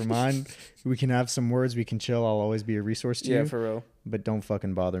thank me for mine. We can have some words. We can chill. I'll always be a resource to Yeah, you. for real. But don't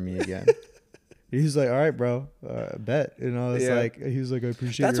fucking bother me again. He's like, all right, bro, bet. You know, it's Yeah. like, he was like, I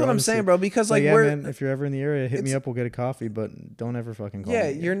appreciate. That's your what I'm honesty. saying, bro. Because like yeah, we're man, if you're ever in the area, hit me it's- up. We'll get a coffee, but don't ever fucking call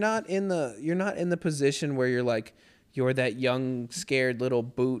yeah, me. you're not in the position where you're that young scared little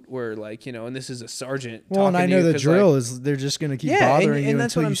boot where like, you know, and this is a sergeant. Well, and talking I to know you the 'cause, drill like, is they're just gonna keep Yeah, and- bothering and you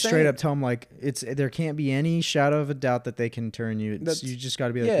that's until what you I'm straight saying. up tell them like there can't be any shadow of a doubt that they can turn you. That's- You just got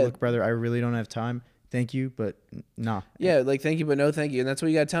to be like, yeah. look, brother, I really don't have time. Thank you, but nah. yeah, like thank you, but no thank you. And that's what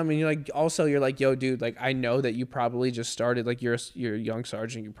you gotta tell me. And you're like, yo, dude, like I know that you probably just started, like you're a young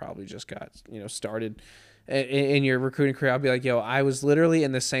sergeant, you probably just got, you know, started in your recruiting career. I'll be like, yo, I was literally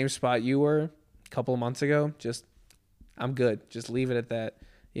in the same spot you were a couple of months ago. Just I'm good. Just leave it at that,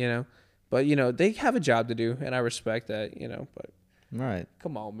 you know. But you know, they have a job to do, and I respect that, you know. But Right.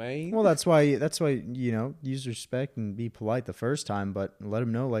 come on, man. Well, that's why you know, use respect and be polite the first time, but let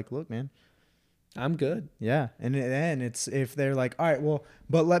them know like, look, man. I'm good. Yeah, and it's if they're like, all right, well,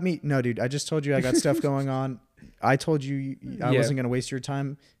 but let me. No, dude, I just told you I got stuff going on. I told you I Yeah. wasn't gonna waste your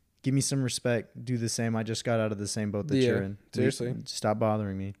time. Give me some respect. Do the same. I just got out of the same boat that Yeah, you're in. seriously. Stop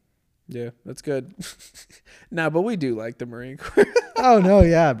bothering me. Yeah, that's good. Nah, but we do like the Marine Corps. Oh no,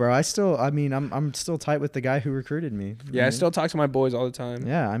 yeah, bro. I'm still tight with the guy who recruited me. Yeah, I mean, still talk to my boys all the time.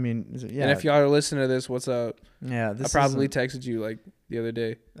 Yeah, I mean, yeah. And if y'all are listening to this, what's up? yeah, I probably texted you like the other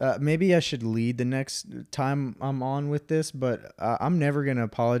day. maybe I should lead the next time I'm on with this, but I'm never gonna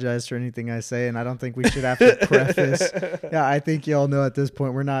apologize for anything I say, and I don't think we should have to preface. Yeah, I think y'all know at this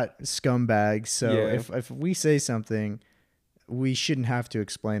point we're not scumbags. So Yeah. if we say something, we shouldn't have to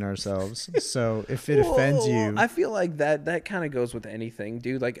explain ourselves. So if it offends you, I feel like that kind of goes with anything,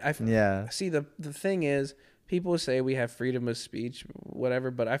 dude. Like yeah, see the thing is, people say we have freedom of speech,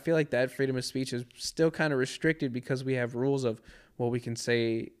 whatever, but I feel like that freedom of speech is still kind of restricted because we have rules of what we can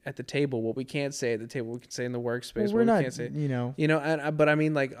say at the table, what we can't say at the table, what we can say in the workspace, well, what we're we not, can't say. you know. You know, and but I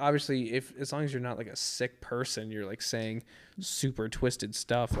mean, like, obviously, if as long as you're not like a sick person, you're like saying super twisted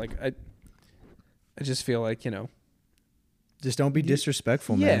stuff. Like, I just feel like, you know, Just don't be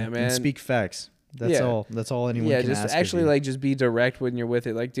disrespectful, Yeah, man. man. And speak facts. That's Yeah. all. That's all anyone yeah, can just ask. actually of you. like just be direct when you're with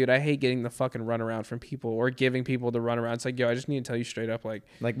it. Like, dude, I hate getting the fucking runaround from people or giving people the runaround. It's like, yo, I just need to tell you straight up, like,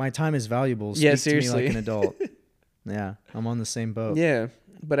 my time is valuable. Yeah, Speak to me seriously. like an adult. Yeah, I'm on the same boat. yeah.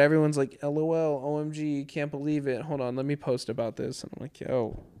 But everyone's like, LOL, OMG, can't believe it. Hold on, let me post about this. And I'm like,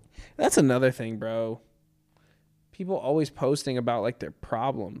 yo, that's another thing, bro. People always posting about like their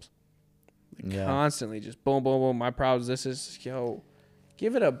problems. Yeah. Constantly just boom, boom, boom. My problems. This is, yo,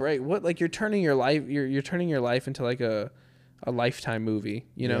 give it a break. What, like, you're turning your life, you're turning your life into like a Lifetime movie,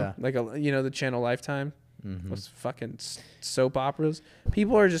 you know, Yeah. like the channel Lifetime, Mhm. those fucking soap operas.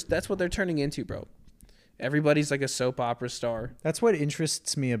 People are just, that's what they're turning into, bro. Everybody's like a soap opera star. That's what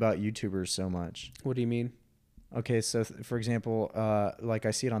interests me about YouTubers so much. What do you mean? Okay, so for example, like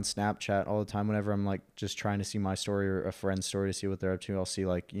I see it on Snapchat all the time. Whenever I'm like just trying to see my story or a friend's story to see what they're up to, I'll see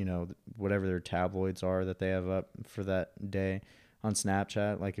like, you know, whatever their tabloids are that they have up for that day on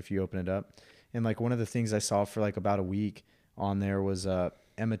Snapchat. Like if you open it up, and like one of the things I saw for like about a week on there was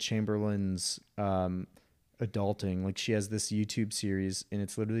Emma Chamberlain's adulting. Like she has this YouTube series, and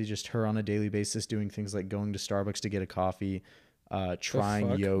it's literally just her on a daily basis doing things like going to Starbucks to get a coffee, trying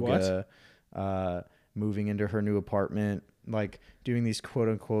fuck? yoga, moving into her new apartment, like doing these quote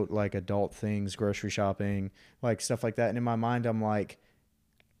unquote like adult things, grocery shopping, like stuff like that. And in my mind, I'm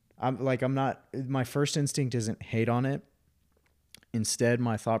not, my first instinct isn't hate on it. Instead,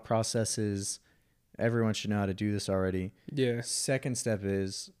 my thought process is everyone should know how to do this already. Yeah. Second step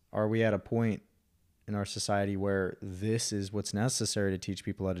is, are we at a point in our society where this is what's necessary to teach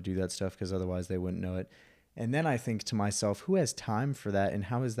people how to do that stuff? Because otherwise they wouldn't know it. And then I think to myself, who has time for that? And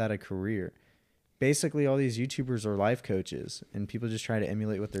how is that a career? basically all these YouTubers are life coaches, and people just try to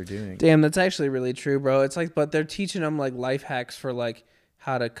emulate what they're doing. Damn, that's actually really true, bro. It's like, but they're teaching them like life hacks for like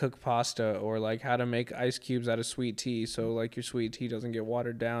how to cook pasta or like how to make ice cubes out of sweet tea, so like your sweet tea doesn't get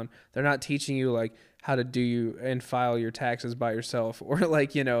watered down. They're not teaching you like how to do you and file your taxes by yourself, or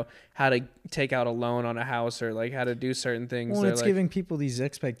like, you know, how to take out a loan on a house, or like how to do certain things. Well, They're it's like, giving people these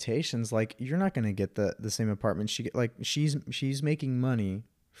expectations. Like, you're not going to get the same apartment she get. Like, she's making money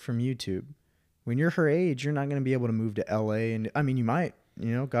from YouTube. When you're her age, you're not going to be able to move to LA. And I mean, you might,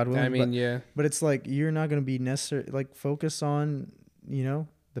 you know, God willing. I mean, yeah. But it's like, you're not going to be necessarily like focus on, you know,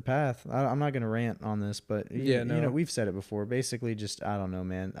 the path. I'm not going to rant on this, but Yeah, no. you know, we've said it before. Basically, just, I don't know,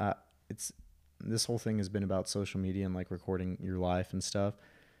 man. This whole thing has been about social media and like recording your life and stuff.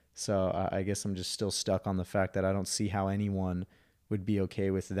 So I guess I'm just still stuck on the fact that I don't see how anyone would be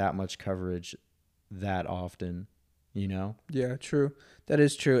okay with that much coverage that often, you know? Yeah, true. That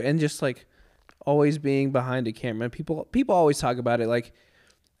is true. And just like always being behind a camera. People always talk about it, like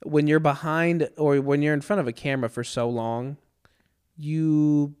when you're behind or when you're in front of a camera for so long,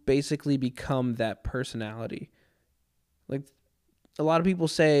 you basically become that personality. Like a lot of people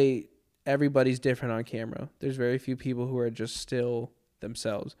say everybody's different on camera. There's very few people who are just still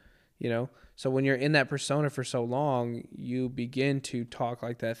themselves, you know? So when you're in that persona for so long, you begin to talk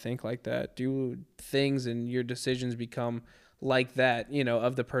like that, think like that, do things, and your decisions become like that, you know,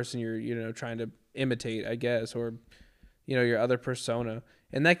 of the person you're, you know, trying to imitate, I guess, or, you know, your other persona.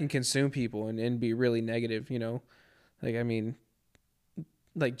 And that can consume people and be really negative, you know? Like, I mean,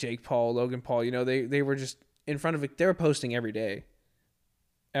 like Jake Paul, Logan Paul, you know, they were just in front of it. They were posting every day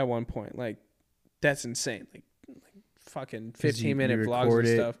at one point. Like, that's insane. Like fucking 15-minute vlogs and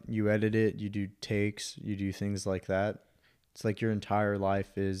stuff. You edit it, you do takes, you do things like that. It's like your entire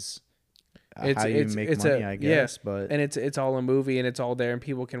life is how you make money, I guess. Yeah. But and it's all a movie, and it's all there, and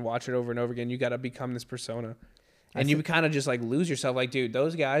people can watch it over and over again. You got to become this persona, and you kind of just like lose yourself. Like, dude,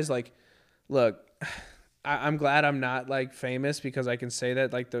 those guys, like, look, I'm glad I'm not like famous, because I can say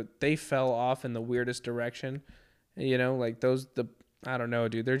that like they fell off in the weirdest direction, you know, like I don't know,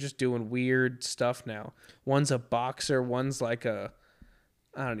 dude. They're just doing weird stuff now. One's a boxer. One's like I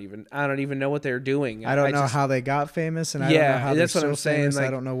don't even know what they're doing. I don't know how they got famous, and I don't know how that's they're what I'm still saying. famous. Like, I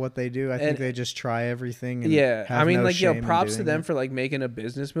don't know what they do. I think they just try everything. And yeah, have I mean, no like, yo, shame in props to doing them it. for like making a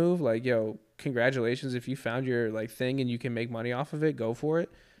business move. Like, yo, congratulations if you found your like thing and you can make money off of it. Go for it.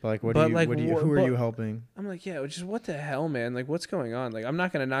 But like, who are you helping? I'm like, yeah, just what the hell, man? Like, what's going on? Like, I'm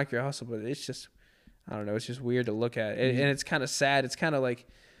not gonna knock your hustle, but it's just, I don't know. It's just weird to look at, and it's kind of sad. It's kind of like,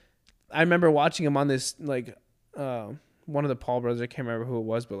 I remember watching him on this like one of the Paul brothers. I can't remember who it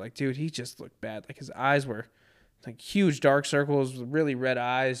was, but like, dude, he just looked bad. Like, his eyes were like huge dark circles, really red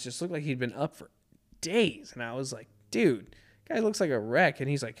eyes. Just looked like he'd been up for days. And I was like, dude, guy looks like a wreck. And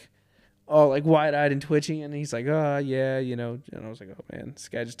he's like, oh, like wide-eyed and twitching. And he's like, oh yeah, you know. And I was like, oh man, this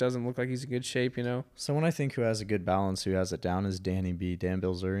guy just doesn't look like he's in good shape, you know. Someone I think who has a good balance, who has it down, is Dan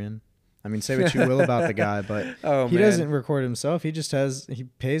Bilzerian. I mean, say what you will about the guy, but he doesn't record himself. He just he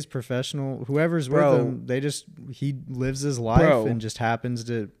pays professional, whoever's with him. He lives his life and just happens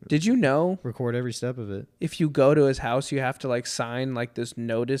to. Did you know? Record every step of it. If you go to his house, you have to like sign like this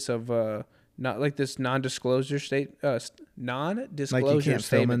notice of not like this non-disclosure non-disclosure Like, you can't film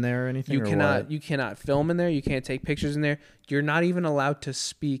statement. in there or anything. You cannot film in there. You can't take pictures in there. You're not even allowed to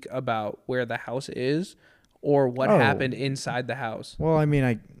speak about where the house is or what happened inside the house. Well, I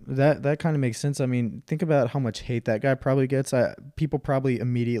mean, that kind of makes sense. I mean, think about how much hate that guy probably gets. People probably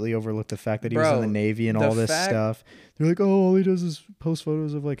immediately overlook the fact that he was in the Navy and all this stuff. They're like, oh, all he does is post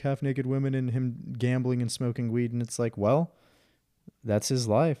photos of like half naked women and him gambling and smoking weed. And it's like, well, that's his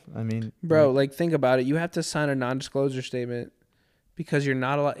life. I mean, bro, like think about it. You have to sign a non-disclosure statement because you're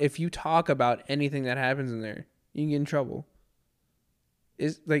not allowed. If you talk about anything that happens in there, you can get in trouble.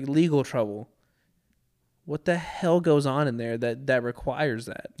 It's like legal trouble. What the hell goes on in there that requires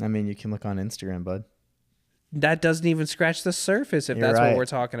that? I mean, you can look on Instagram, bud. That doesn't even scratch the surface if that's what we're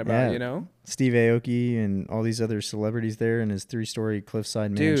talking about, you know? Steve Aoki and all these other celebrities there in his 3-story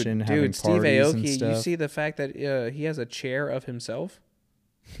cliffside mansion having Steve parties Aoki, and stuff. you see the fact that he has a chair of himself?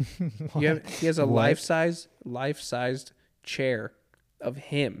 He has a What? life-sized chair of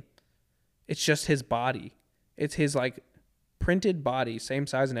him. It's just his body. It's his like printed body, same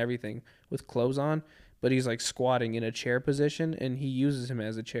size and everything, with clothes on. But he's like squatting in a chair position, and he uses him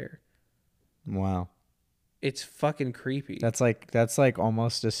as a chair. Wow. It's fucking creepy. That's like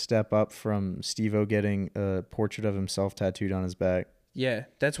almost a step up from Steve-O getting a portrait of himself tattooed on his back. Yeah,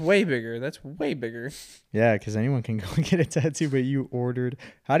 that's way bigger. That's way bigger. Yeah, because anyone can go get a tattoo, but you ordered.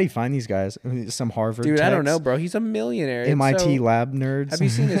 How do you find these guys? I mean, some Harvard Dude, I don't know, techs? bro. He's a millionaire. It's MIT so- lab nerds. Have you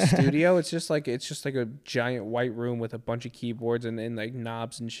seen his studio? It's just like a giant white room with a bunch of keyboards and like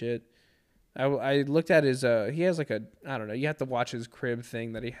knobs and shit. I looked at his he has like a, I don't know, you have to watch his crib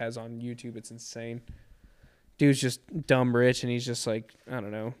thing that he has on YouTube. It's insane. Dude's just dumb rich and he's just like, I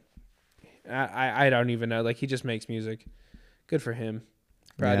don't know. I don't even know. Like he just makes music. Good for him.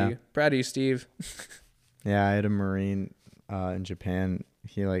 Proud Yeah. of you. Proud of you, Steve. Yeah, I had a Marine in Japan.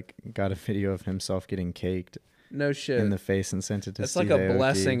 He like got a video of himself getting caked No shit. in the face and sent it to That's Steve like a Aoki.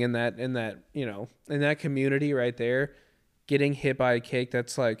 blessing in that, you know, in that community right there. Getting hit by a cake,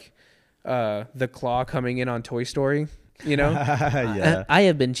 that's like the claw coming in on Toy Story, you know? Yeah. I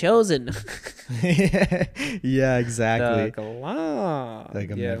have been chosen. Yeah, exactly. The claw.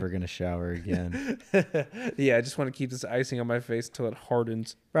 Like I'm yeah. never gonna shower again. Yeah, I just want to keep this icing on my face until it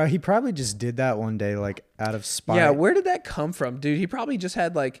hardens. Bro, he probably just did that one day, like out of spite. Yeah, where did that come from, dude? He probably just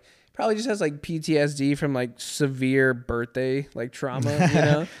had like has like PTSD from like severe birthday like trauma, you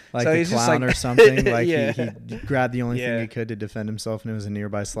know? like So a he's just clown like- or something. Like Yeah. he grabbed the only Yeah. thing he could to defend himself, and it was a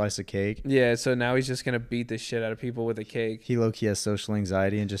nearby slice of cake. Yeah, so now he's just gonna beat the shit out of people with a cake. He low-key has social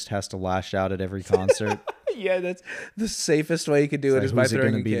anxiety and just has to lash out at every concert. Yeah, that's the safest way you could do It's it like, is by who's it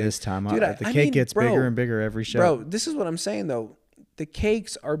throwing gonna a be cake. this time? Dude, The I cake mean, gets bro, bigger and bigger every show. Bro, this is what I'm saying though. The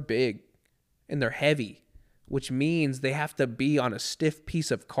cakes are big and they're heavy, which means they have to be on a stiff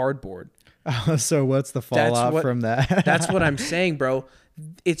piece of cardboard. So what's the fallout what- from that? That's what I'm saying, bro.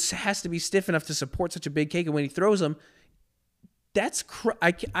 It has to be stiff enough to support such a big cake, and when he throws them, that's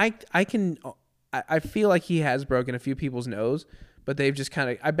I feel like he has broken a few people's nose, but they've just kind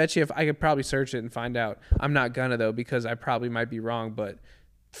of. I bet you if I could probably search it and find out. I'm not gonna though because I probably might be wrong, but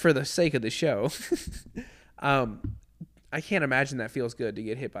for the sake of the show, I can't imagine that feels good to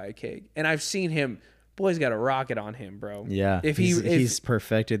get hit by a cake. And I've seen him. Boy's got a rocket on him, bro. Yeah, If he's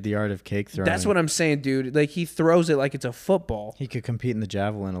perfected the art of cake throwing. that's what I'm saying, dude. Like he throws it like it's a football. He could compete in the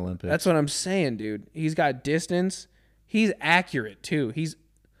javelin Olympics. That's what I'm saying, dude. He's got distance. He's accurate too.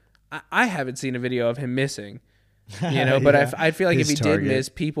 I haven't seen a video of him missing, you know. But Yeah. I feel like if he His target. did miss,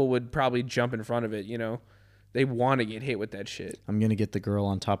 people would probably jump in front of it. You know, they want to get hit with that shit. I'm gonna get the girl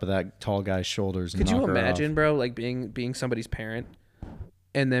on top of that tall guy's shoulders. And Could you knock her off. imagine, bro? Like being somebody's parent,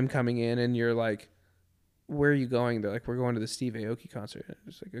 and them coming in, and you're like, "Where are you going?" They're like, "We're going to the Steve Aoki concert." I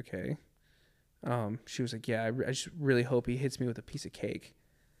was like, "Okay." She was like, "Yeah, I just really hope he hits me with a piece of cake."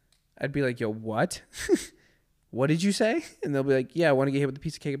 I'd be like, "Yo, what? What did you say?" And they'll be like, "Yeah, I want to get hit with a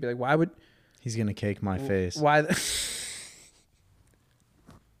piece of cake." I'd be like, "Why would? He's gonna cake my face. Why?"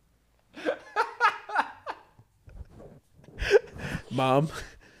 Mom,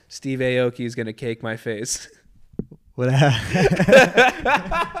 Steve Aoki is gonna cake my face. What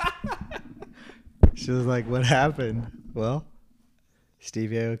happened? She was like, "What happened?" Well, Steve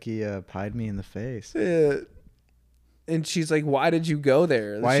Aoki pied me in the face. And she's like, "Why did you go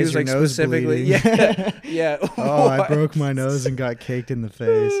there?" Why she is was your like nose specifically, bleeding? yeah, yeah. Oh, I What? broke my nose and got caked in the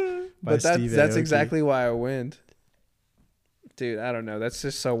face. by But Steve that's Aoki. exactly why I went, dude. I don't know. That's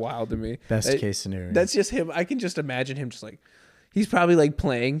just so wild to me. Best It- case scenario. That's just him. I can just imagine him just like, he's probably like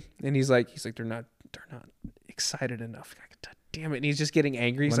playing, and he's like, they're not excited enough. God damn it! And he's just getting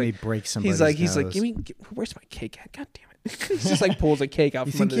angry. He's Let me like, break somebody's he's like, nose. where's my cake at? God damn it! He just like pulls a cake out.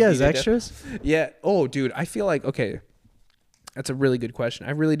 You from think under he the has DJ. extras? Yeah. Oh, dude, I feel like, okay, that's a really good question.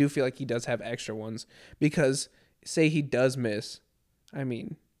 I really do feel like he does have extra ones because say he does miss, I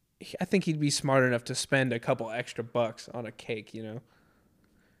mean, I think he'd be smart enough to spend a couple extra bucks on a cake, you know?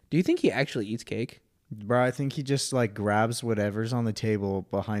 Do you think he actually eats cake? Bro, I think he just like grabs whatever's on the table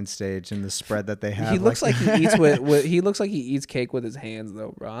behind stage and the spread that they have. He looks like he eats with he looks like he eats cake with his hands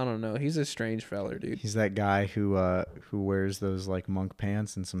though, bro. I don't know. He's a strange feller, dude. He's that guy who wears those like monk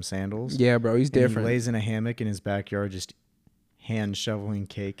pants and some sandals. Yeah, bro, he's And he different. lays in a hammock in his backyard, just hand shoveling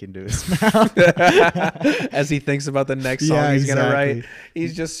cake into his mouth. As he thinks about the next song Yeah, he's gonna write, exactly.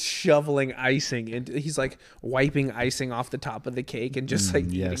 he's just shoveling icing, and he's like wiping icing off the top of the cake and just like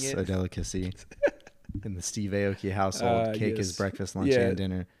yes, eating a it. delicacy. In the Steve Aoki household, cake is yes. breakfast, lunch, Yeah. and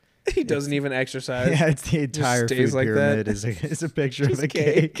dinner. He doesn't even exercise. Yeah, it's the entire stays food like that. pyramid is a picture of Just a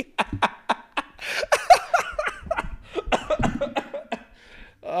cake.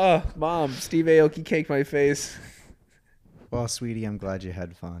 Oh, Mom, Steve Aoki caked my face. Well, sweetie, I'm glad you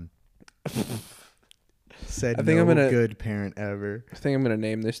had fun. Said I think no I'm gonna- good parent ever. I think I'm gonna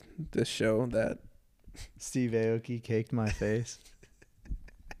name this show that. Steve Aoki caked my face.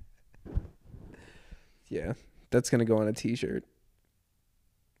 Yeah, that's gonna go on a T-shirt.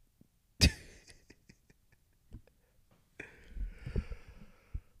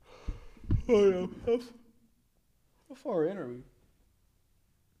 Oh, yeah. How far in are we?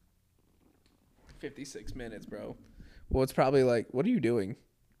 56 minutes, bro. Well, it's probably like, what are you doing?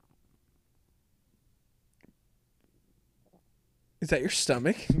 Is that your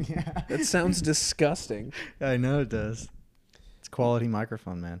stomach? Yeah. That sounds disgusting. I know it does. It's quality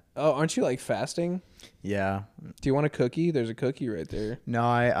microphone, man. Oh, aren't you like fasting? Yeah. Do you want a cookie? There's a cookie right there. No,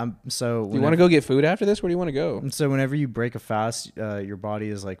 I'm so. Do you want to go get food after this? Where do you want to go? So whenever you break a fast, your body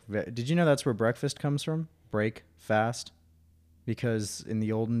is like. Did you know that's where breakfast comes from? Break fast, because in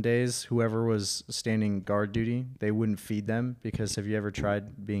the olden days, whoever was standing guard duty, they wouldn't feed them. Because have you ever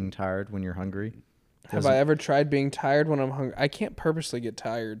tried being tired when you're hungry? Have I ever tried being tired when I'm hungry? I can't purposely get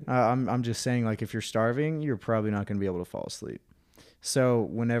tired. I'm just saying, like, if you're starving, you're probably not going to be able to fall asleep. So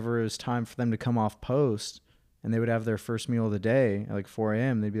whenever it was time for them to come off post and they would have their first meal of the day at like 4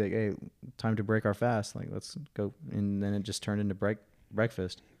 a.m., they'd be like, hey, time to break our fast. Like, let's go. And then it just turned into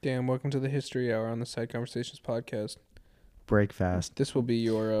breakfast. Damn, welcome to the History Hour on the Side Conversations podcast. Break fast. This will be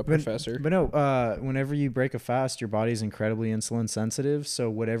your professor. But no, whenever you break a fast, your body's incredibly insulin sensitive. So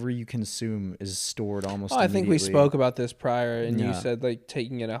whatever you consume is stored almost I think we spoke about this prior, and you Yeah. said like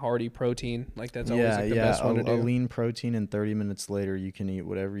taking in a hearty protein. Like that's always like the best one to a do. lean protein, and 30 minutes later, you can eat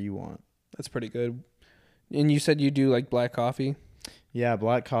whatever you want. That's pretty good. And you said you do like black coffee? Yeah,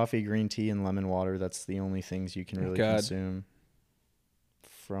 black coffee, green tea, and lemon water. That's the only things you can really God. consume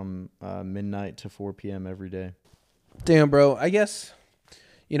from midnight to 4 p.m. every day. Damn, bro. I guess,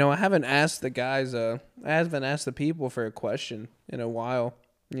 I haven't asked the guys, I haven't asked the people for a question in a while,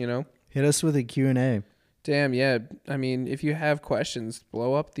 Hit us with a Q&A. Damn, yeah. I mean, if you have questions,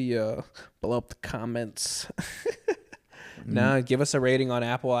 blow up the comments. Nah, give us a rating on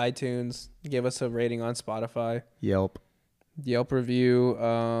Apple iTunes. Give us a rating on Spotify. Yelp. Yelp review.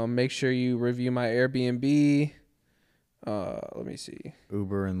 Make sure you review my Airbnb. Let me see.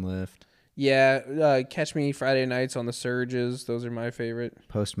 Uber and Lyft. Yeah, catch me Friday nights on the Surges. Those are my favorite.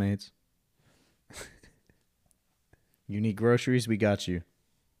 Postmates. You need groceries? We got you.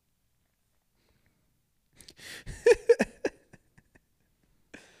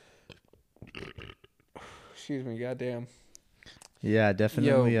 Excuse me, goddamn. Yeah,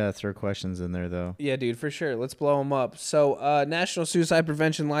 definitely throw questions in there, though. Yeah, dude, for sure. Let's blow them up. So, National Suicide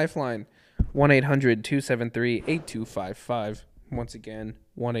Prevention Lifeline, 1-800-273-8255. Once again,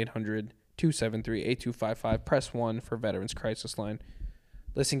 1-800-273-8255. Press 1 for Veterans Crisis Line.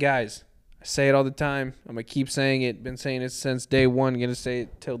 Listen, guys, I say it all the time. I'm going to keep saying it. Been saying it since day one. Going to say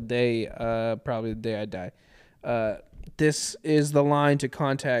it till probably the day I die. This is the line to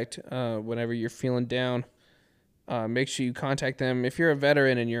contact whenever you're feeling down. Make sure you contact them. If you're a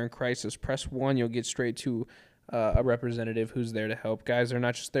veteran and you're in crisis, press 1. You'll get straight to a representative who's there to help. Guys, they're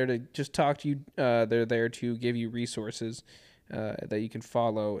not just there to just talk to you. They're there to give you resources that you can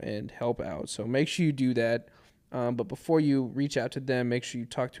follow and help out. So make sure you do that. But before you reach out to them, make sure you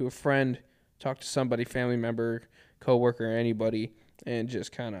talk to a friend, talk to somebody, family member, coworker, anybody, and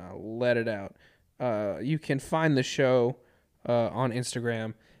just kind of let it out. You can find the show on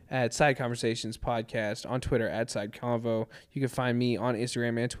Instagram at Side Conversations Podcast, on Twitter at Side Convo. You can find me on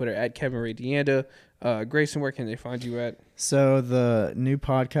Instagram and Twitter at Kevin Ray Deanda. Grayson, where can they find you at? So the new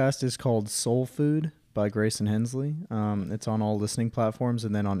podcast is called Soul Food by Grayson Hensley. It's on all listening platforms,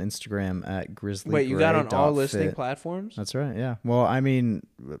 and then on Instagram at Grizzly. Wait, you got on all listening platforms? That's right, yeah. Well, I mean,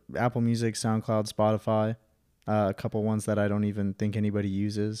 Apple Music, SoundCloud, Spotify, a couple ones that I don't even think anybody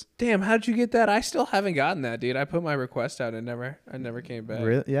uses. Damn, how'd you get that? I still haven't gotten that, dude. I put my request out and I never came back.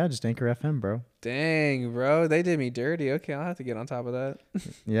 Really? Yeah, just Anchor FM, bro. Dang, bro. They did me dirty. Okay, I'll have to get on top of that.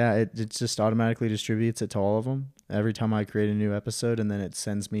 Yeah, it just automatically distributes it to all of them every time I create a new episode, and then it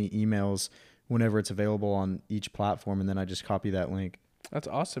sends me emails whenever it's available on each platform, and then I just copy that link. That's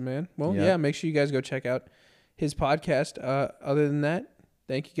awesome, man. Well, Yeah. yeah, make sure you guys go check out his podcast. Other than that,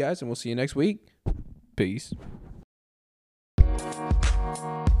 thank you guys, and we'll see you next week. Peace.